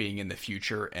Show being in the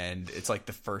future, and it's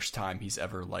the first time he's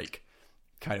ever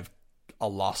kind of a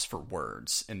loss for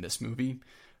words in this movie,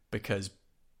 because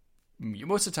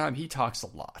most of the time he talks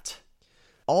a lot.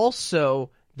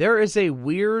 Also, there is a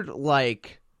weird,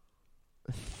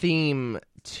 theme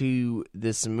to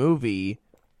this movie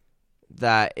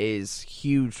that is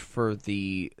huge for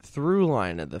the through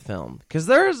line of the film. Because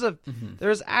there's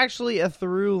actually a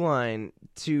through line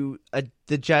to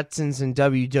the Jetsons and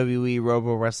WWE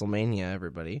Robo-WrestleMania,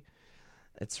 everybody.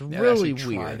 It's really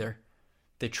weird.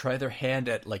 They try their hand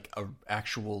at, a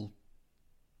actual...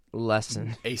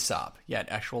 lesson. Aesop. Yeah, an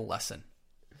actual lesson.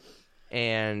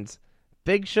 And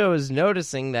Big Show is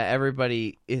noticing that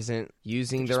everybody isn't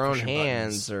using their own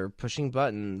hands or pushing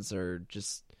buttons or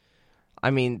just...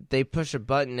 they push a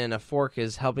button and a fork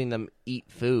is helping them eat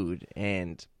food,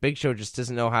 and Big Show just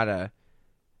doesn't know how to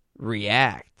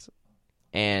react.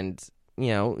 And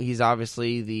he's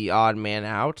obviously the odd man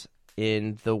out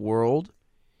in the world.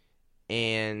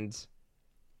 And,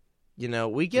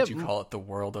 we get... Did you call it the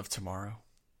world of tomorrow?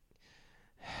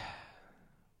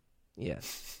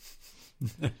 Yes.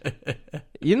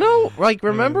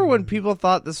 Remember when people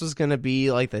thought this was going to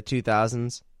be like the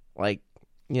 2000s? Like,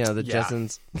 the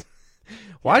Jetsons?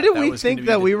 Why did we think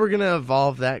that we were going to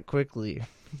evolve that quickly?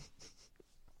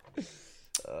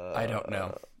 I don't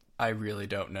know. I really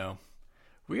don't know.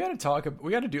 We got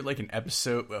to do like an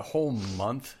episode, a whole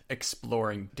month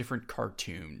exploring different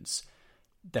cartoons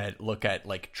that look at,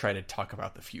 like, try to talk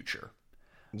about the future.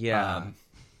 Yeah.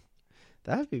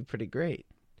 That would be pretty great.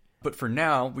 But for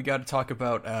now, we got to talk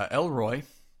about Elroy,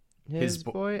 his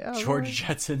boy Elroy. George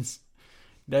Jetson's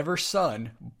never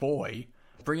son, boy,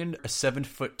 bringing a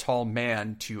 7-foot-tall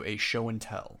man to a show and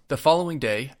tell. The following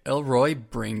day, Elroy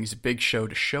brings Big Show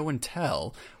to show and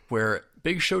tell, where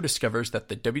Big Show discovers that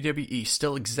the WWE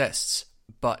still exists,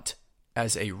 but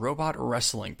as a robot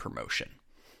wrestling promotion.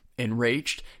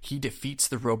 Enraged, he defeats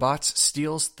the robots,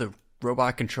 steals the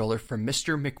robot controller from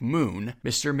Mr. McMoon,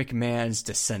 Mr. McMahon's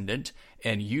descendant,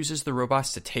 and uses the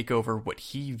robots to take over what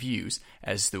he views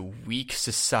as the weak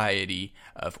society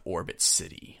of Orbit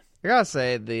City. I gotta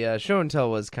say, the show and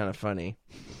tell was kind of funny.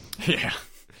 Yeah.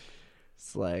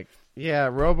 It's like, yeah,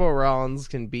 Robo Rollins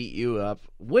can beat you up,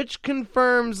 which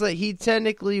confirms that he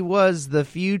technically was the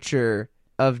future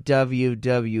of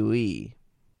WWE.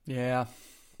 Yeah.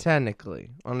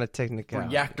 Technically, on a technicality.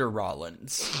 Reactor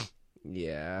Rollins.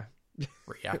 Yeah.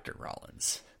 Reactor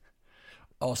Rollins.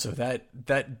 Also, that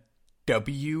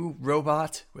W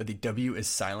robot, where the W is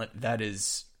silent, that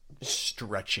is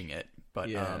stretching it. But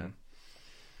yeah.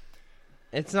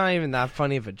 It's not even that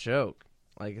funny of a joke.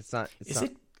 Like, it's not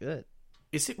good.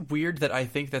 Is it weird that I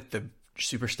think that the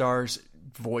superstars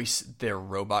voice their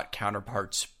robot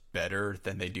counterparts better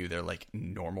than they do their, like,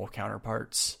 normal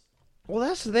counterparts? Well,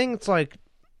 that's the thing. It's like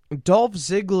Dolph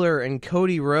Ziggler and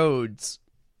Cody Rhodes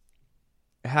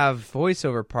have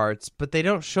voiceover parts, but they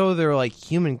don't show their, like,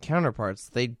 human counterparts.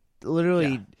 They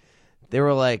literally, they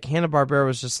were like, Hanna-Barbera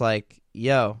was just like,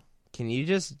 yo, can you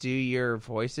just do your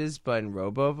voices, but in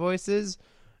robo voices?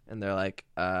 And they're like,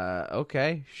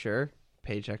 okay, sure.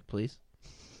 Paycheck, please.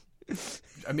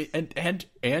 I mean,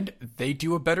 and they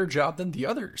do a better job than the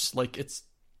others. Like, it's,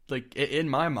 like, in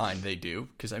my mind, they do.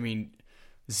 Because, I mean,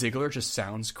 Ziggler just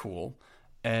sounds cool.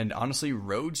 And honestly,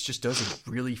 Rhodes just does a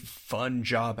really fun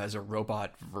job as a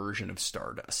robot version of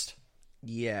Stardust.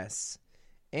 Yes.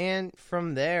 And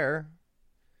from there,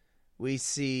 we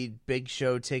see Big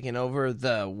Show taking over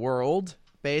the world,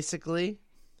 basically.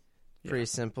 Pretty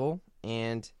simple.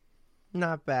 And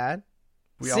not bad.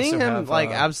 Seeing him,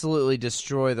 absolutely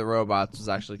destroy the robots was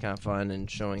actually kind of fun, and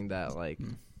showing that, like, I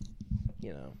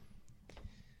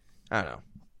don't know.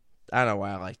 I don't know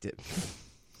why I liked it.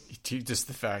 Just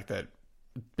the fact that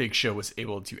Big Show was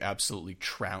able to absolutely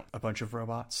trout a bunch of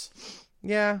robots.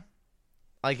 Yeah.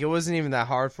 Like, it wasn't even that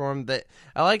hard for him.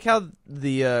 I like how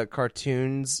the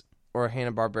cartoons, or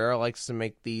Hanna-Barbera, likes to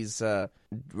make these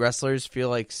wrestlers feel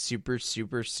like super,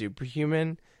 super,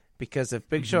 superhuman. Because if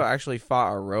Big Show actually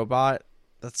fought a robot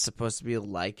that's supposed to be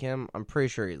like him, I'm pretty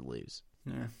sure he'd lose.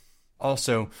 Yeah.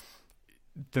 Also,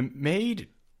 the maid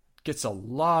gets a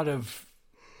lot of...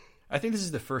 I think this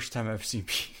is the first time I've seen...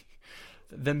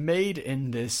 The maid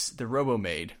in this... The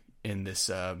Robo-maid in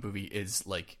this movie is,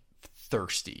 like,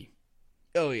 thirsty.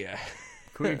 Oh, yeah.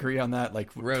 Can we agree on that? Like,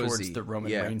 Rosie. Towards the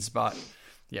Roman Reigns spot?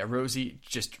 Yeah, Rosie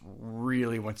just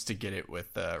really wants to get it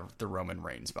with the Roman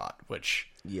Reigns bot, which...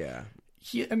 Yeah.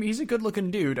 He's a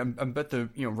good-looking dude. I bet the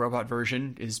robot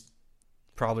version is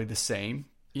probably the same.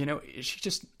 She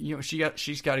just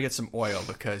she's got to get some oil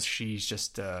because she's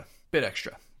just a bit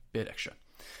extra.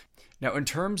 Now, in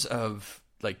terms of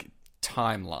like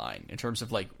timeline, in terms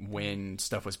of like when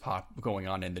stuff was going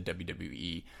on in the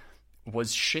WWE,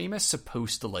 was Sheamus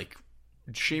supposed to like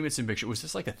Sheamus and Big Show? Was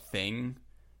this like a thing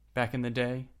back in the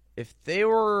day? If they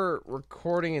were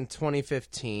recording in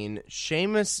 2015,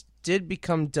 Sheamus did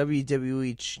become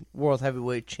WWE World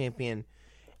Heavyweight Champion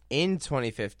in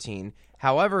 2015.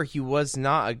 However, he was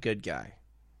not a good guy.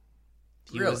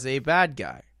 He was a bad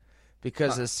guy.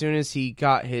 Because as soon as he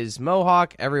got his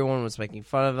mohawk, everyone was making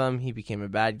fun of him. He became a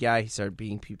bad guy. He started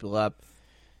beating people up,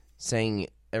 saying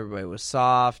everybody was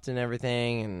soft and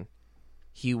everything. And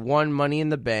he won Money in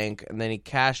the Bank, and then he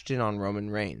cashed in on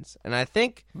Roman Reigns. And I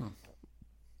think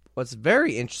what's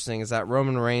very interesting is that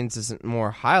Roman Reigns isn't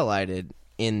more highlighted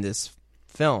in this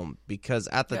film, because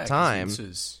at the time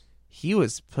he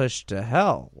was pushed to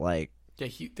hell. Like,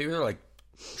 they were like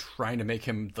trying to make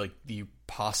him like the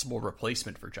possible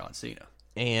replacement for John Cena,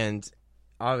 and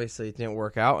obviously it didn't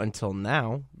work out until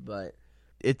now. But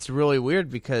it's really weird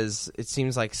because it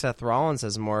seems like Seth Rollins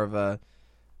has more of a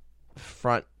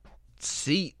front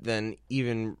seat than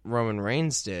even Roman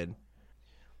Reigns did.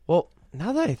 Well,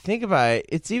 now that I think about it,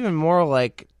 it's even more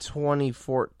like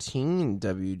 2014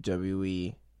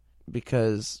 WWE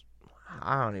because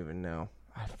I don't even know.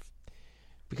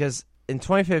 Because in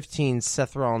 2015,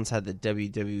 Seth Rollins had the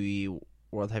WWE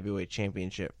World Heavyweight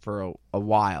Championship for a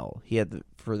while. He had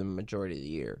for the majority of the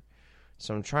year.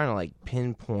 So I'm trying to like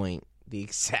pinpoint the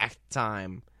exact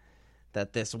time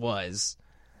that this was.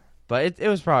 But it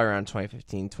was probably around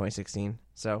 2015, 2016.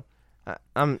 So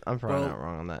I'm probably not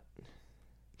wrong on that.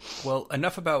 Well,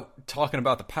 enough about talking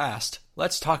about the past.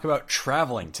 Let's talk about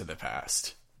traveling to the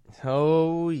past.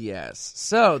 Oh, yes.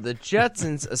 So the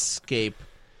Jetsons escape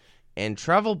and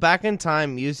travel back in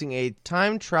time using a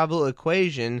time travel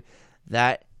equation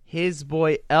that his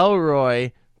boy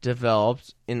Elroy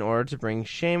developed in order to bring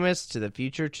Sheamus to the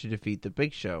future to defeat the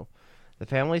Big Show. The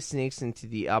family sneaks into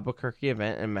the Albuquerque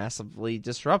event and massively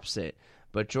disrupts it,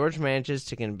 but George manages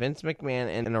to convince McMahon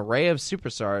and an array of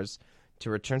superstars to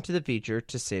return to the future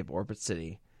to save Orbit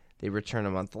City. They return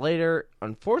a month later,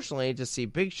 unfortunately, to see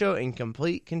Big Show in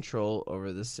complete control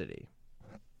over the city.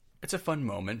 It's a fun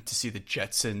moment to see the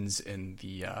Jetsons in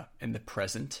the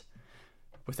present,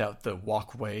 without the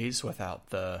walkways,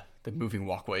 without the moving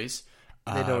walkways.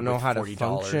 They don't know how to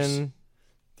function.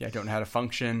 Yeah, don't know how to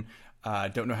function.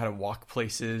 Don't know how to walk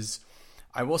places.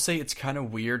 I will say it's kind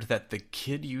of weird that the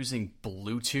kid using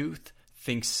Bluetooth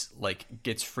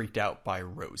gets freaked out by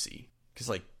Rosie.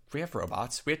 Because, we have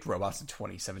robots. We had robots in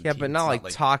 2017. Yeah, but not like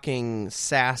talking,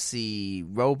 sassy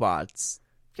robots.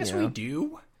 Yes, we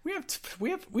do. We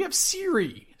have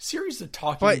Siri. Siri's a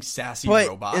talking, sassy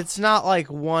robot. It's not like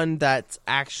one that's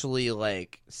actually,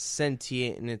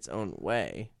 sentient in its own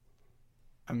way.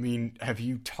 I mean, have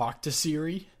you talked to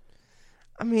Siri?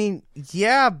 I mean,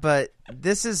 yeah, but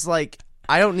this is I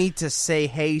don't need to say,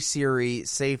 hey, Siri,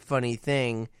 say funny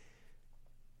thing.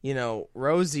 You know,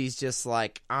 Rosie's just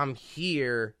I'm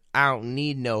here. I don't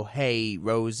need no hey,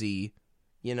 Rosie.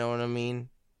 You know what I mean?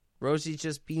 Rosie's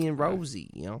just being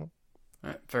Rosie, you know? All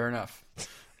right, fair enough.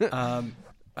 I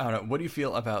don't know. What do you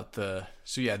feel about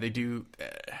So, yeah, they do...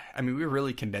 we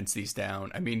really condense these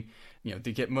down. I mean,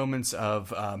 they get moments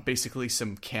of basically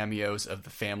some cameos of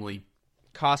the family...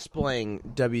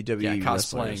 Cosplaying WWE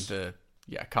wrestlers.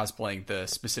 Cosplaying the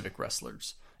specific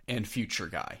wrestlers and Future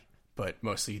Guy, but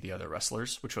mostly the other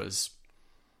wrestlers, which was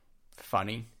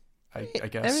funny, I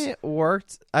guess. I mean, it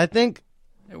worked. I think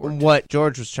what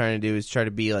George was trying to do is try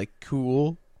to be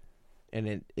cool,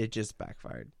 and it just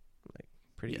backfired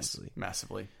pretty easily,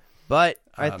 massively. But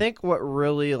I think what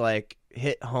really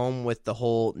hit home with the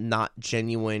whole not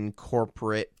genuine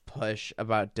corporate push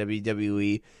about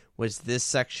WWE was this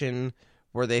section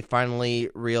where they finally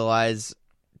realize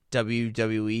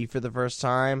WWE for the first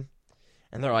time,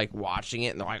 and they're watching it,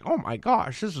 and they're like, "Oh my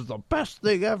gosh, this is the best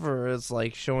thing ever!" It's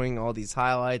showing all these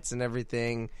highlights and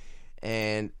everything,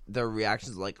 and their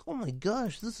reactions are "Oh my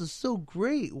gosh, this is so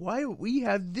great! Why don't we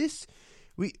have this?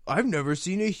 I've never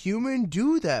seen a human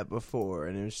do that before,"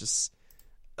 and it was just,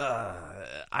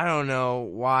 I don't know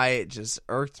why it just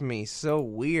irked me so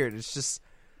weird. It's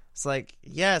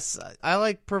yes, I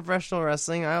like professional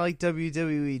wrestling, I like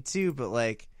WWE too, but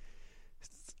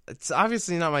it's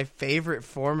obviously not my favorite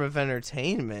form of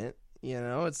entertainment.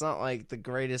 It's not the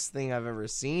greatest thing I've ever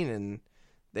seen, and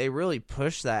they really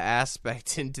push that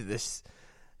aspect into this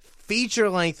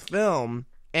feature-length film,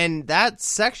 and that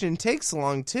section takes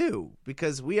long too,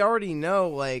 because we already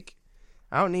know, I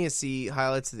don't need to see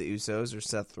highlights of the Usos or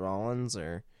Seth Rollins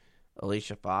or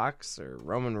Alicia Fox or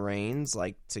Roman Reigns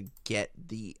to get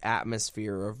the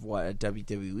atmosphere of what a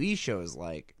WWE show is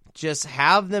like. Just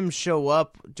have them show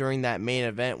up during that main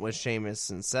event with Sheamus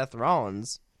and Seth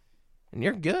Rollins, and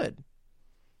you're good.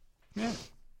 Yeah.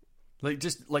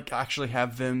 Actually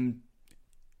have them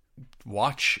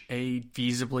watch a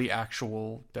feasibly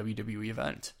actual WWE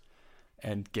event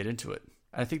and get into it.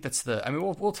 I think that's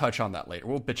we'll touch on that later.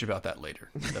 We'll bitch about that later.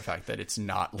 The fact that it's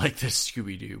not like the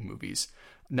Scooby-Doo movies.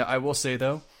 Now, I will say,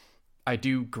 though, I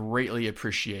do greatly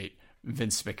appreciate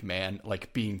Vince McMahon,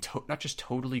 being not just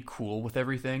totally cool with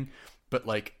everything, but,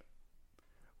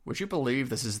 would you believe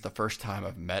this is the first time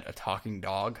I've met a talking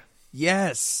dog?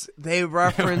 Yes, they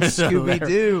referenced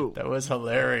Scooby-Doo. That was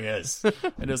hilarious. And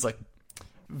it was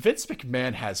Vince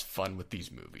McMahon has fun with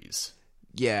these movies.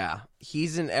 Yeah,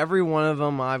 he's in every one of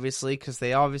them, obviously, because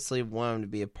they obviously want him to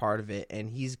be a part of it, and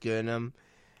he's good in them,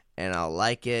 and I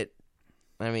like it.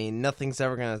 I mean, nothing's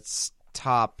ever going to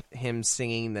top him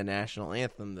singing the national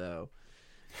anthem, though.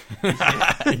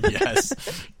 Yes.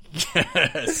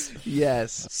 Yes.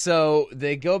 Yes. So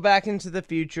they go back into the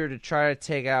future to try to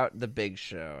take out the Big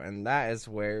Show, and that is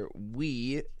where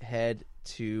we head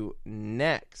to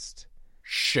next.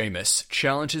 Sheamus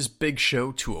challenges Big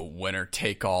Show to a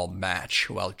winner-take-all match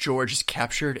while George is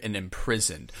captured and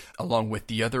imprisoned along with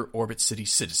the other Orbit City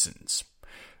citizens.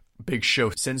 Big Show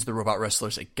sends the robot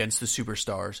wrestlers against the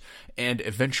superstars and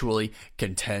eventually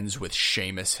contends with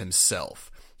Sheamus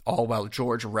himself, all while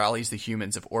George rallies the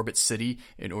humans of Orbit City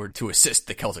in order to assist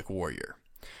the Celtic Warrior.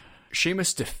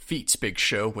 Sheamus defeats Big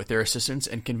Show with their assistance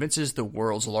and convinces the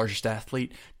world's largest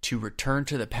athlete to return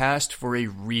to the past for a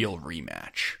real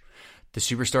rematch. The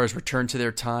superstars return to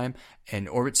their time, and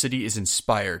Orbit City is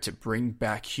inspired to bring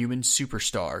back human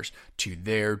superstars to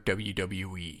their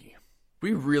WWE.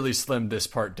 We really slimmed this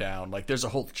part down. Like, there's a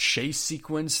whole chase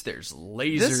sequence, there's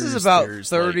lasers. This is about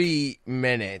 30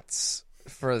 minutes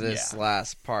for this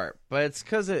last part, but it's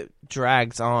because it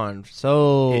drags on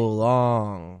so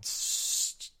long.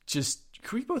 Just,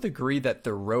 can we both agree that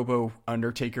the Robo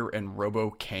Undertaker and Robo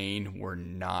Kane were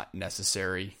not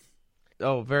necessary?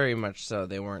 Oh, very much so.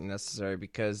 They weren't necessary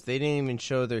because they didn't even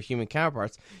show their human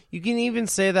counterparts. You can even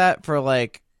say that for,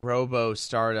 like, Robo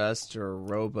Stardust or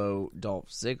Robo Dolph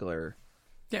Ziggler.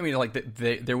 Yeah, I mean, like,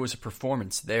 there was a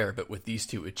performance there, but with these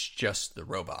two, it's just the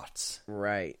robots.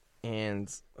 Right.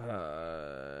 And,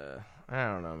 I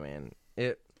don't know, man.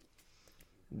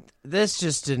 This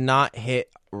just did not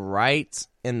hit right,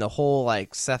 and the whole,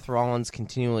 like, Seth Rollins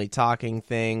continually talking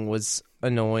thing was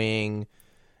annoying.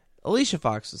 Alicia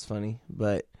Fox was funny,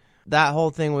 but that whole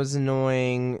thing was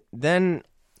annoying. Then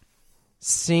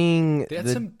seeing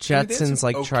the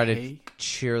Jetsons try to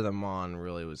cheer them on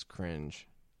really was cringe.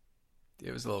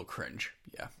 It was a little cringe,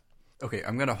 yeah. Okay,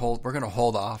 we're gonna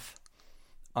hold off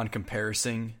on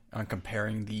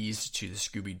comparing these to the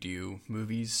Scooby-Doo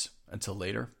movies until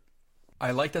later.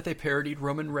 I like that they parodied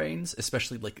Roman Reigns,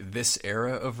 especially like this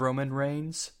era of Roman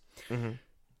Reigns. Mm-hmm.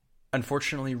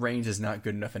 Unfortunately, Reigns is not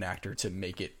good enough an actor to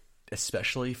make it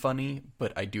especially funny,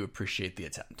 but I do appreciate the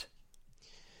attempt.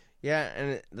 Yeah,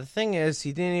 and the thing is,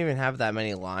 he didn't even have that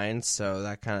many lines, so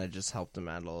that kind of just helped him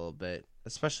out a little bit,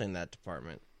 especially in that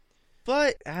department.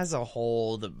 But as a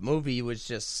whole, the movie was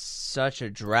just such a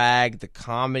drag. The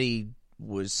comedy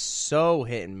was so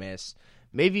hit and miss,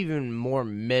 maybe even more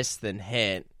miss than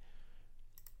hit.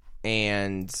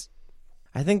 And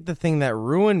I think the thing that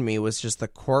ruined me was just the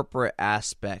corporate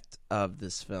aspect of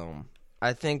this film.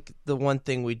 I think the one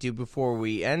thing we do before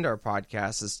we end our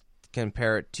podcast is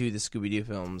compare it to the Scooby-Doo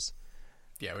films.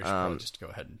 Yeah, we should probably just go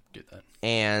ahead and do that.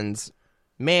 And,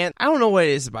 man, I don't know what it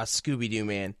is about Scooby-Doo,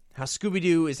 man. How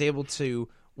Scooby-Doo is able to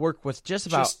work with just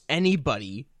about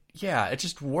anybody. Yeah, it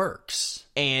just works.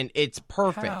 And it's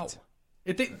perfect. How?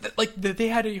 They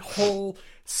had a whole...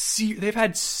 they've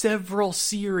had several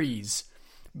series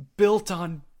built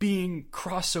on being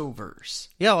crossovers.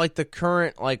 Yeah, like the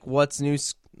current, like, What's New...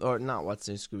 Or not What's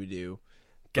New Scooby-Doo.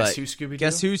 Guess Who Scooby-Doo?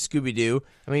 Guess Who Scooby-Doo.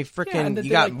 I mean, freaking,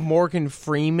 you got Morgan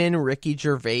Freeman, Ricky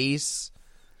Gervais.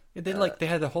 They they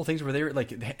had the whole things where they were like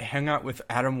they hang out with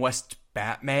Adam West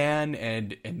Batman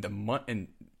and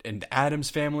the Addams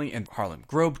Family and Harlem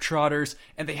Globetrotters,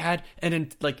 and they had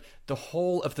like the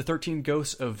whole of the 13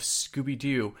 Ghosts of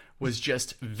Scooby-Doo was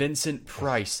just Vincent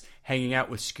Price hanging out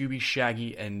with Scooby,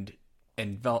 Shaggy, and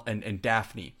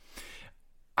Daphne.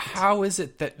 How is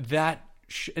it that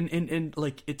and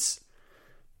like it's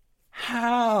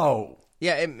how?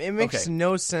 Yeah, it makes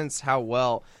no sense how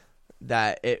well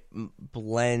that it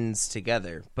blends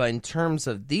together. But in terms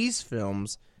of these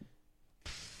films...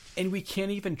 And we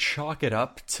can't even chalk it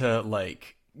up to,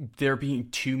 like, there being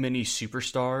too many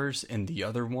superstars in the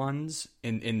other ones,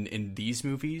 in these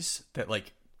movies, that,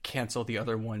 like, cancel the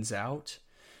other ones out.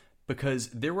 Because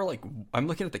there were, like... I'm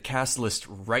looking at the cast list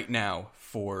right now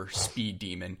for Speed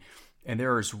Demon, and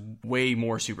there is way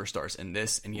more superstars in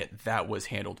this, and yet that was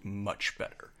handled much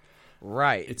better.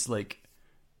 Right. It's like...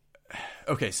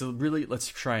 Okay, so really, let's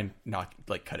try and not,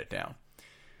 like, cut it down.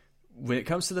 When it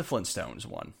comes to the Flintstones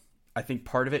one, I think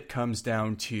part of it comes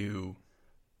down to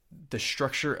the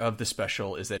structure of the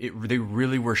special is that they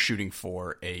really were shooting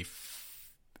for a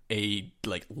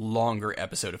like longer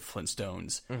episode of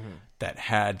Flintstones that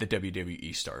had the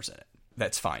WWE stars in it.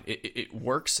 That's fine. It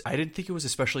works. I didn't think it was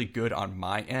especially good on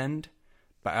my end,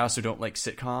 but I also don't like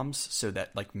sitcoms, so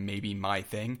that like maybe my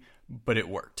thing, but it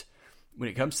worked. When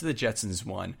it comes to the Jetsons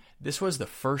one, this was the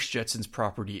first Jetsons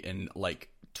property in like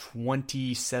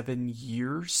 27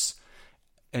 years.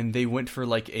 And they went for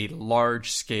like a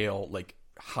large scale, like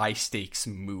high stakes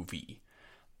movie.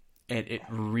 And it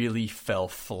really fell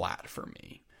flat for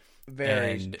me.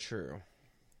 Very true.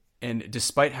 And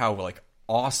despite how like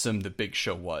awesome the Big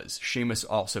Show was. Sheamus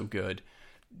also good.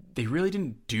 They really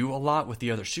didn't do a lot with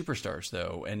the other superstars,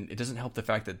 though, and it doesn't help the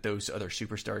fact that those other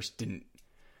superstars didn't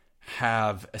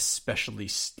have especially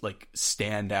like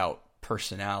standout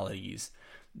personalities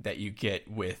that you get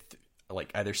with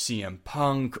like either CM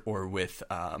Punk or with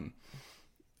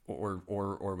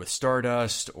or with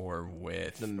Stardust or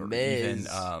with the Miz,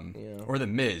 or the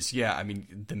Miz. Yeah, I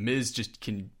mean the Miz just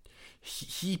can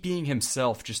he being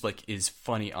himself just like is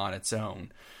funny on its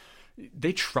own.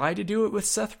 They try to do it with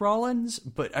Seth Rollins,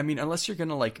 but I mean unless you're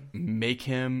gonna like make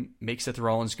Seth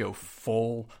Rollins go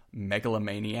full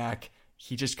megalomaniac,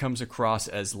 he just comes across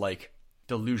as like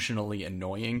delusionally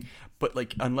annoying. But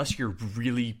like unless you're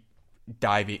really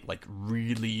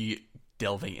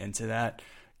delving into that,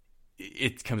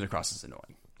 it comes across as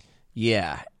annoying.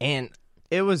 Yeah, and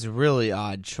it was a really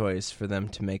odd choice for them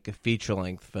to make a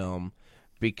feature-length film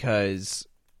because,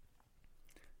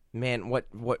 man, what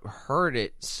hurt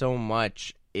it so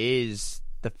much is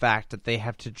the fact that they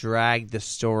have to drag the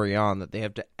story on, that they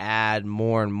have to add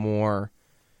more and more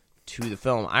to the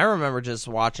film. I remember just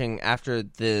watching after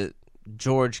the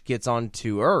George gets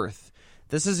onto Earth.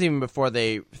 This is even before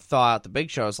they thaw out the Big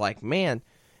Show. I was like, man,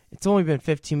 it's only been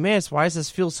 15 minutes. Why does this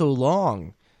feel so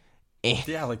long?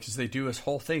 Yeah, like, because they do this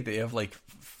whole thing. They have, like,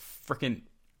 freaking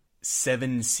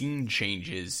 7 scene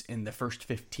changes in the first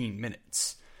 15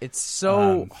 minutes. It's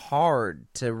so hard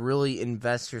to really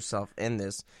invest yourself in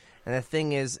this. And the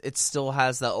thing is, it still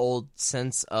has the old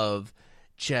sense of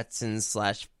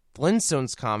Jetsons /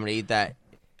 Flintstones comedy that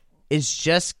is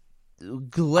just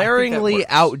glaringly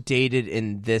outdated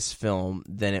in this film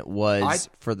than it was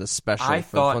for the special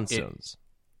for Flintstones.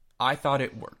 I thought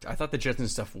it worked. I thought the Jetsons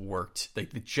stuff worked.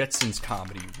 Like the Jetsons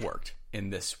comedy worked in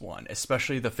this one,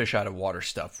 especially the fish out of water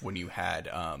stuff when you had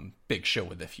Big Show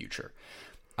with the Future.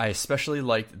 I especially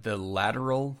liked the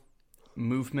lateral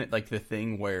movement, like the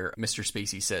thing where Mr.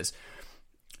 Spacey says,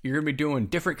 you're going to be doing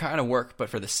different kind of work, but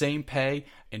for the same pay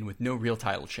and with no real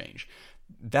title change.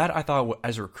 That I thought,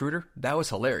 as a recruiter, that was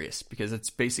hilarious because it's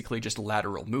basically just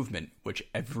lateral movement, which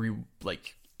every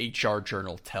like HR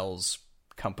journal tells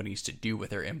companies to do with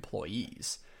their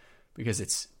employees, because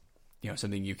it's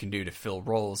something you can do to fill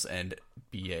roles and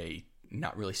be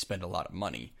not really spend a lot of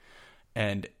money.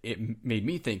 And it made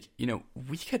me think,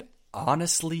 we could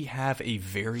honestly have a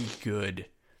very good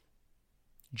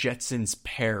Jetsons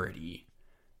parody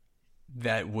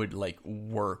that would like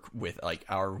work with like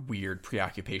our weird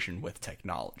preoccupation with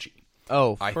technology.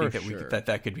 Oh, I think that sure.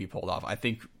 that could be pulled off. I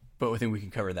think we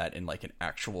can cover that in like an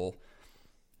actual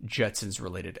Jetsons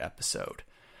related episode.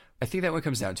 I think that when it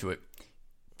comes down to it,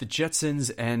 the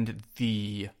Jetsons and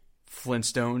the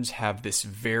Flintstones have this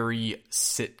very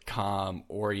sitcom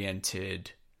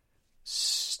oriented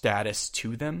status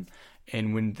to them,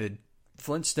 and when the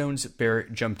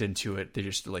Flintstones jumped into it, they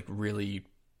just like really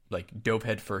like dove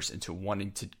head first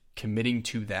into committing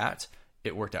to that.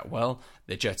 It worked out well.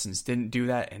 The Jetsons didn't do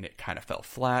that, and it kind of fell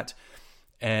flat.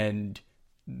 And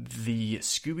the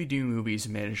Scooby-Doo movies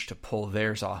managed to pull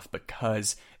theirs off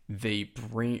because they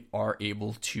are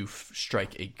able to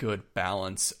strike a good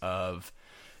balance of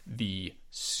the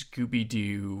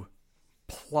Scooby-Doo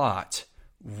plot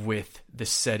with the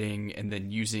setting, and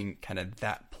then using kind of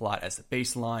that plot as the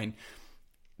baseline,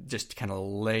 just to kind of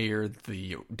layer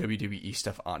the WWE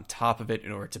stuff on top of it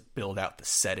in order to build out the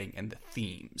setting and the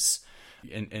themes.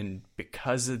 And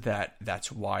because of that,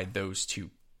 that's why those two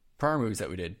prior movies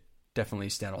that we did definitely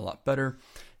stand a lot better.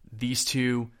 These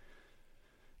two,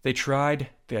 they tried,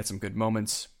 they had some good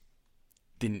moments,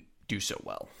 didn't do so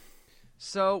well.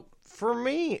 So, for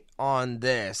me on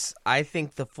this, I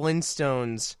think the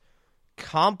Flintstones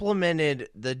complemented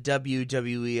the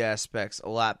WWE aspects a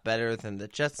lot better than the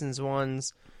Jetsons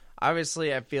ones.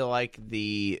 Obviously, I feel like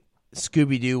the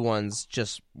Scooby-Doo ones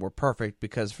just were perfect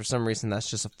because for some reason that's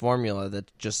just a formula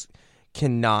that just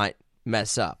cannot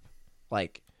mess up.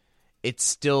 Like, it's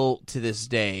still, to this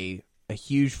day, a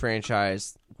huge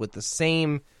franchise with the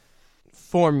same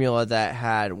formula that it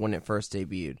had when it first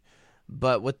debuted.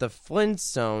 But with the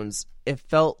Flintstones, it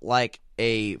felt like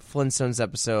a Flintstones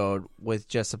episode with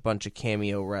just a bunch of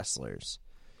cameo wrestlers.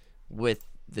 With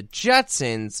the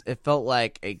Jetsons, it felt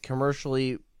like a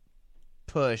commercially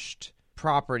pushed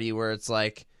property where it's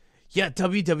like, yeah,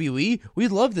 WWE, we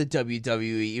love the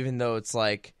WWE, even though it's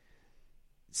like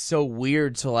so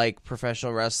weird to like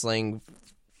professional wrestling,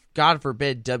 God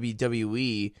forbid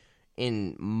WWE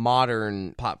in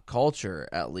modern pop culture,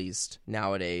 at least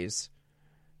nowadays.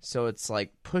 So it's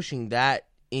like pushing that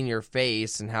in your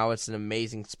face and how it's an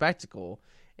amazing spectacle.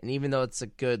 And even though it's a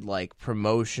good like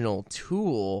promotional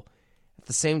tool, at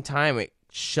the same time it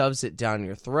shoves it down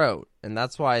your throat. And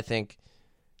that's why I think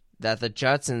that the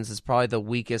Jetsons is probably the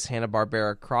weakest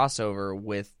Hanna-Barbera crossover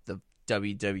with the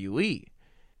WWE.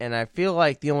 And I feel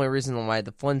like the only reason why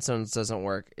the Flintstones doesn't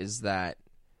work is that,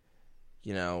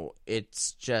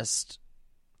 it's just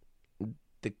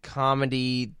the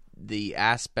comedy, the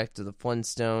aspect of the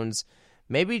Flintstones.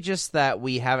 Maybe just that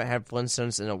we haven't had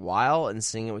Flintstones in a while, and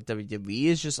seeing it with WWE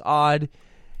is just odd.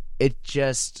 It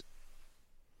just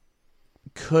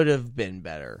could have been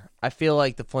better. I feel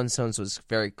like the Flintstones was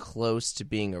very close to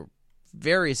being a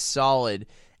very solid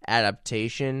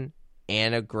adaptation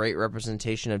and a great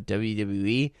representation of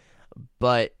WWE,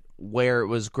 but where it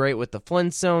was great with the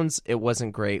Flintstones, it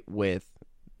wasn't great with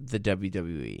the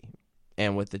WWE.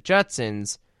 And with the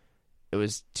Jetsons, it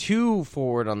was too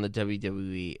forward on the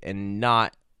WWE and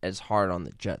not as hard on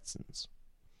the Jetsons.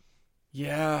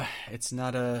 Yeah, it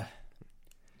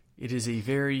is a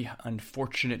very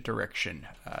unfortunate direction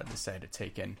decided to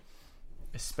take in,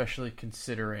 especially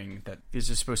considering that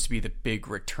these are supposed to be the big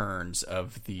returns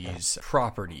of these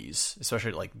properties,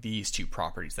 especially like these two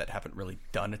properties that haven't really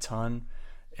done a ton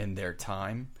in their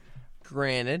time.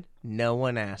 Granted, no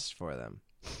one asked for them.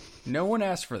 No one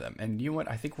asked for them, and you know what?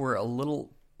 I think we're a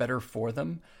little better for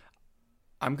them.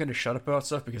 I'm going to shut up about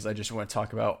stuff because I just want to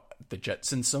talk about the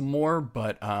Jetsons some more,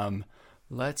 but I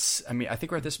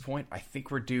think we're at this point. I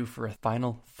think we're due for a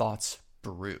final thoughts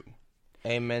brew.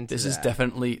 Amen to this that.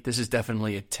 This is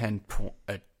definitely a 10%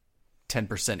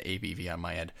 ABV on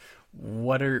my end.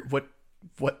 What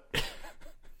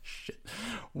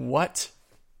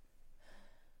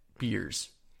beers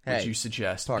would you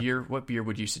suggest? Park. What beer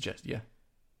would you suggest? Yeah.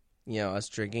 Us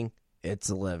drinking,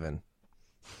 it's 11.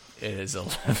 It is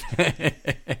 11.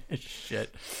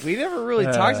 Shit. We never really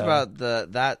talked about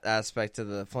that aspect of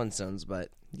the Flintstones, but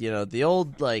the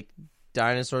old like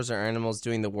dinosaurs or animals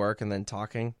doing the work and then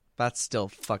talking, that's still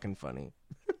fucking funny.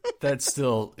 That's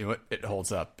still it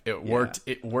holds up. It worked.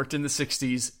 Yeah. It worked in the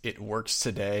 60s. It works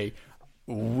today.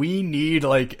 We need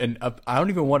like I don't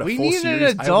even want a full series. We need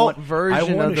an adult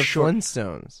version of the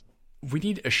Flintstones. We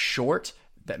need a short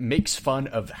that makes fun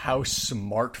of how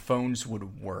smartphones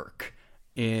would work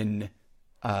in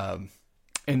the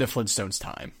Flintstones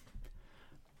time.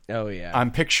 Oh yeah. I am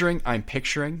picturing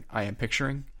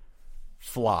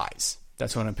flies.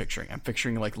 That's what I'm picturing. I'm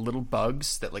picturing like little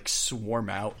bugs that like swarm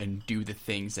out and do the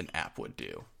things an app would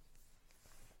do.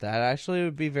 That actually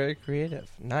would be very creative.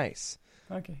 Nice.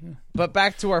 Okay. Yeah. But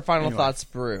back to our final thoughts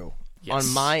brew. Yes.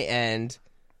 On my end,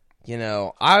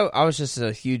 I was just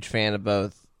a huge fan of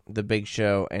both The Big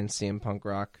Show and CM Punk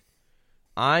Rock.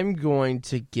 I'm going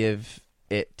to give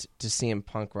it to CM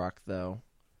Punk Rock though,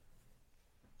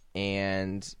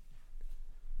 and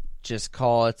just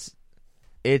call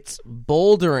it's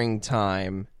bouldering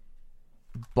time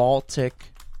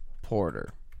Baltic Porter.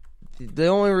 The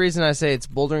only reason I say it's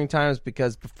bouldering time is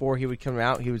because before he would come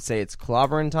out, he would say it's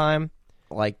clobbering time,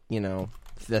 like,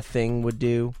 the Thing would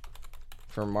do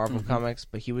for Marvel Comics,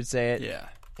 but he would say it. Yeah.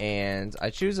 And I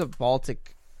choose a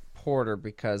Baltic Porter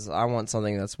because I want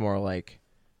something that's more like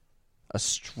a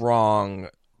strong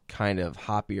kind of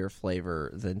hoppier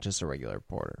flavor than just a regular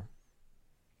porter.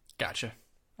 Gotcha.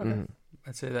 Okay.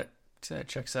 I'd say that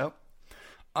checks out.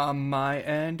 On my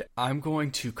end, I'm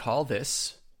going to call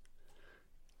this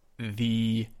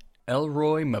the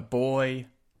Elroy Maboy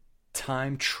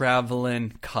Time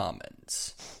Traveling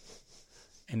Commons.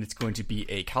 And it's going to be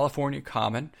a California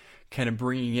common, kind of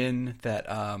bringing in that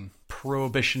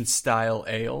Prohibition-style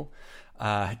ale.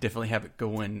 Definitely have it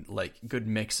going, like, good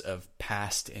mix of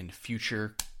past and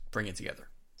future. Bring it together.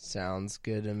 Sounds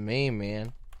good to me,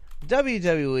 man.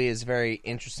 WWE is a very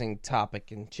interesting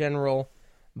topic in general,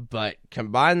 but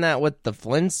combine that with the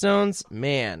Flintstones,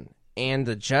 man, and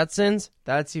the Jetsons,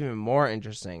 that's even more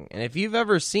interesting. And if you've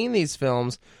ever seen these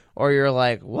films, or you're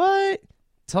like, what?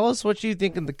 Tell us what you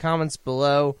think in the comments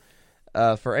below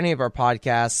for any of our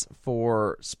podcasts,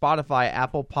 for Spotify,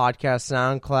 Apple Podcasts,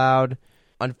 SoundCloud.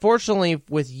 Unfortunately,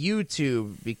 with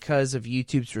YouTube, because of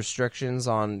YouTube's restrictions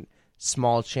on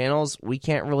small channels, we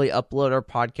can't really upload our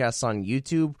podcasts on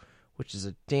YouTube, which is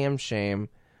a damn shame.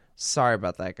 Sorry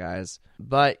about that, guys.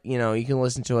 But, you can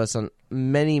listen to us on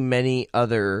many, many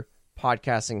other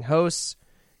podcasting hosts.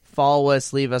 Follow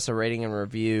us, leave us a rating and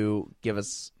review, give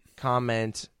us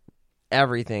comment.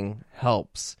 Everything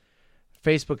helps.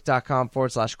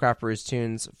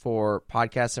 Facebook.com/CraftBrewsTunes for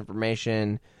podcast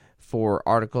information, for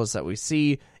articles that we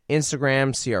see.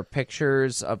 Instagram, see our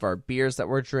pictures of our beers that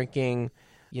we're drinking.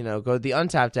 Go to the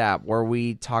Untapped app where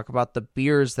we talk about the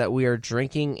beers that we are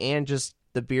drinking and just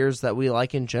the beers that we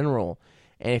like in general.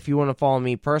 And if you want to follow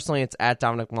me personally, it's at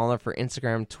Dominic Molnar for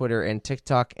Instagram, Twitter, and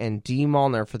TikTok, and D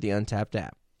Molnar for the Untapped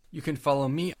app. You can follow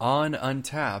me on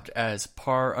Untapped as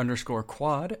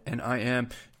par_quad, and I'm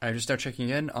just now checking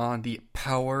in on the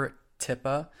Power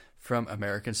Tippa from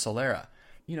American Solera.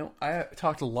 You know, I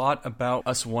talked a lot about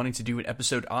us wanting to do an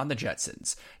episode on the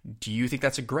Jetsons. Do you think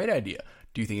that's a great idea?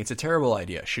 Do you think it's a terrible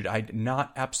idea? Should I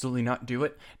absolutely not do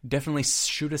it? Definitely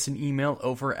shoot us an email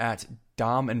over at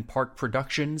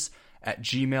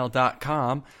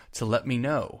domandparkproductions@gmail.com to let me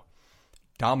know.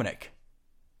 Dominic,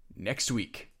 next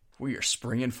week, we are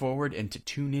springing forward into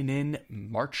tuning in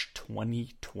March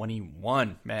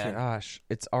 2021, man. Gosh,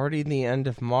 it's already the end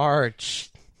of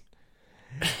March.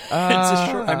 It's a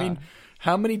short. I mean,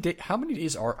 how many days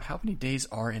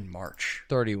are in March?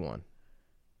 31.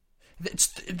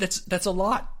 That's a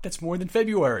lot. That's more than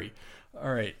February.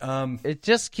 All right. It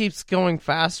just keeps going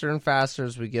faster and faster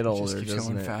as we get older. It just keeps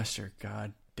doesn't going it? faster.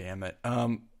 God damn it.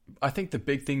 I think the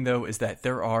big thing though is that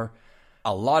there are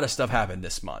a lot of stuff happened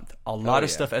this month. A lot of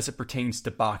stuff as it pertains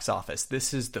to box office.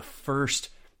 This is the first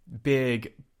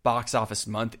big box office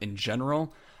month in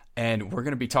general, and we're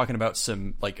going to be talking about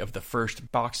some of the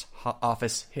first box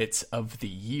office hits of the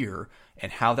year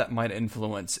and how that might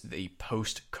influence the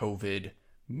post-COVID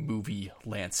movie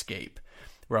landscape.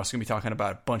 We're also going to be talking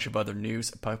about a bunch of other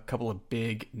news. A couple of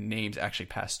big names actually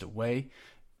passed away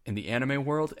in the anime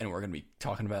world, and we're going to be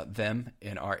talking about them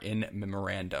in our in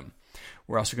memorandum.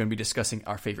 We're also going to be discussing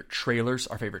our favorite trailers,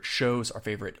 our favorite shows, our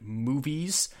favorite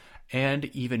movies, and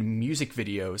even music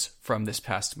videos from this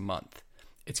past month.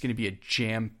 It's going to be a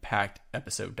jam-packed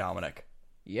episode, Dominic.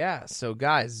 Yeah, so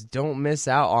guys, don't miss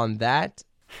out on that.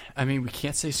 I mean, we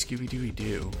can't say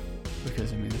Scooby-Dooby-Doo,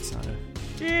 because, I mean, that's not a...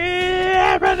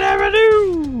 Yeah,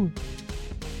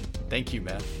 Thank you,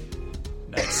 man.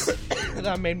 Nice.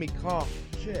 That made me cough.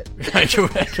 Shit.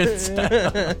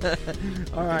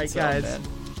 All right, guys. Man.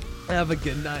 Have a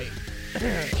good night.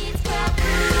 It's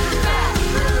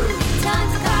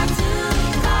time to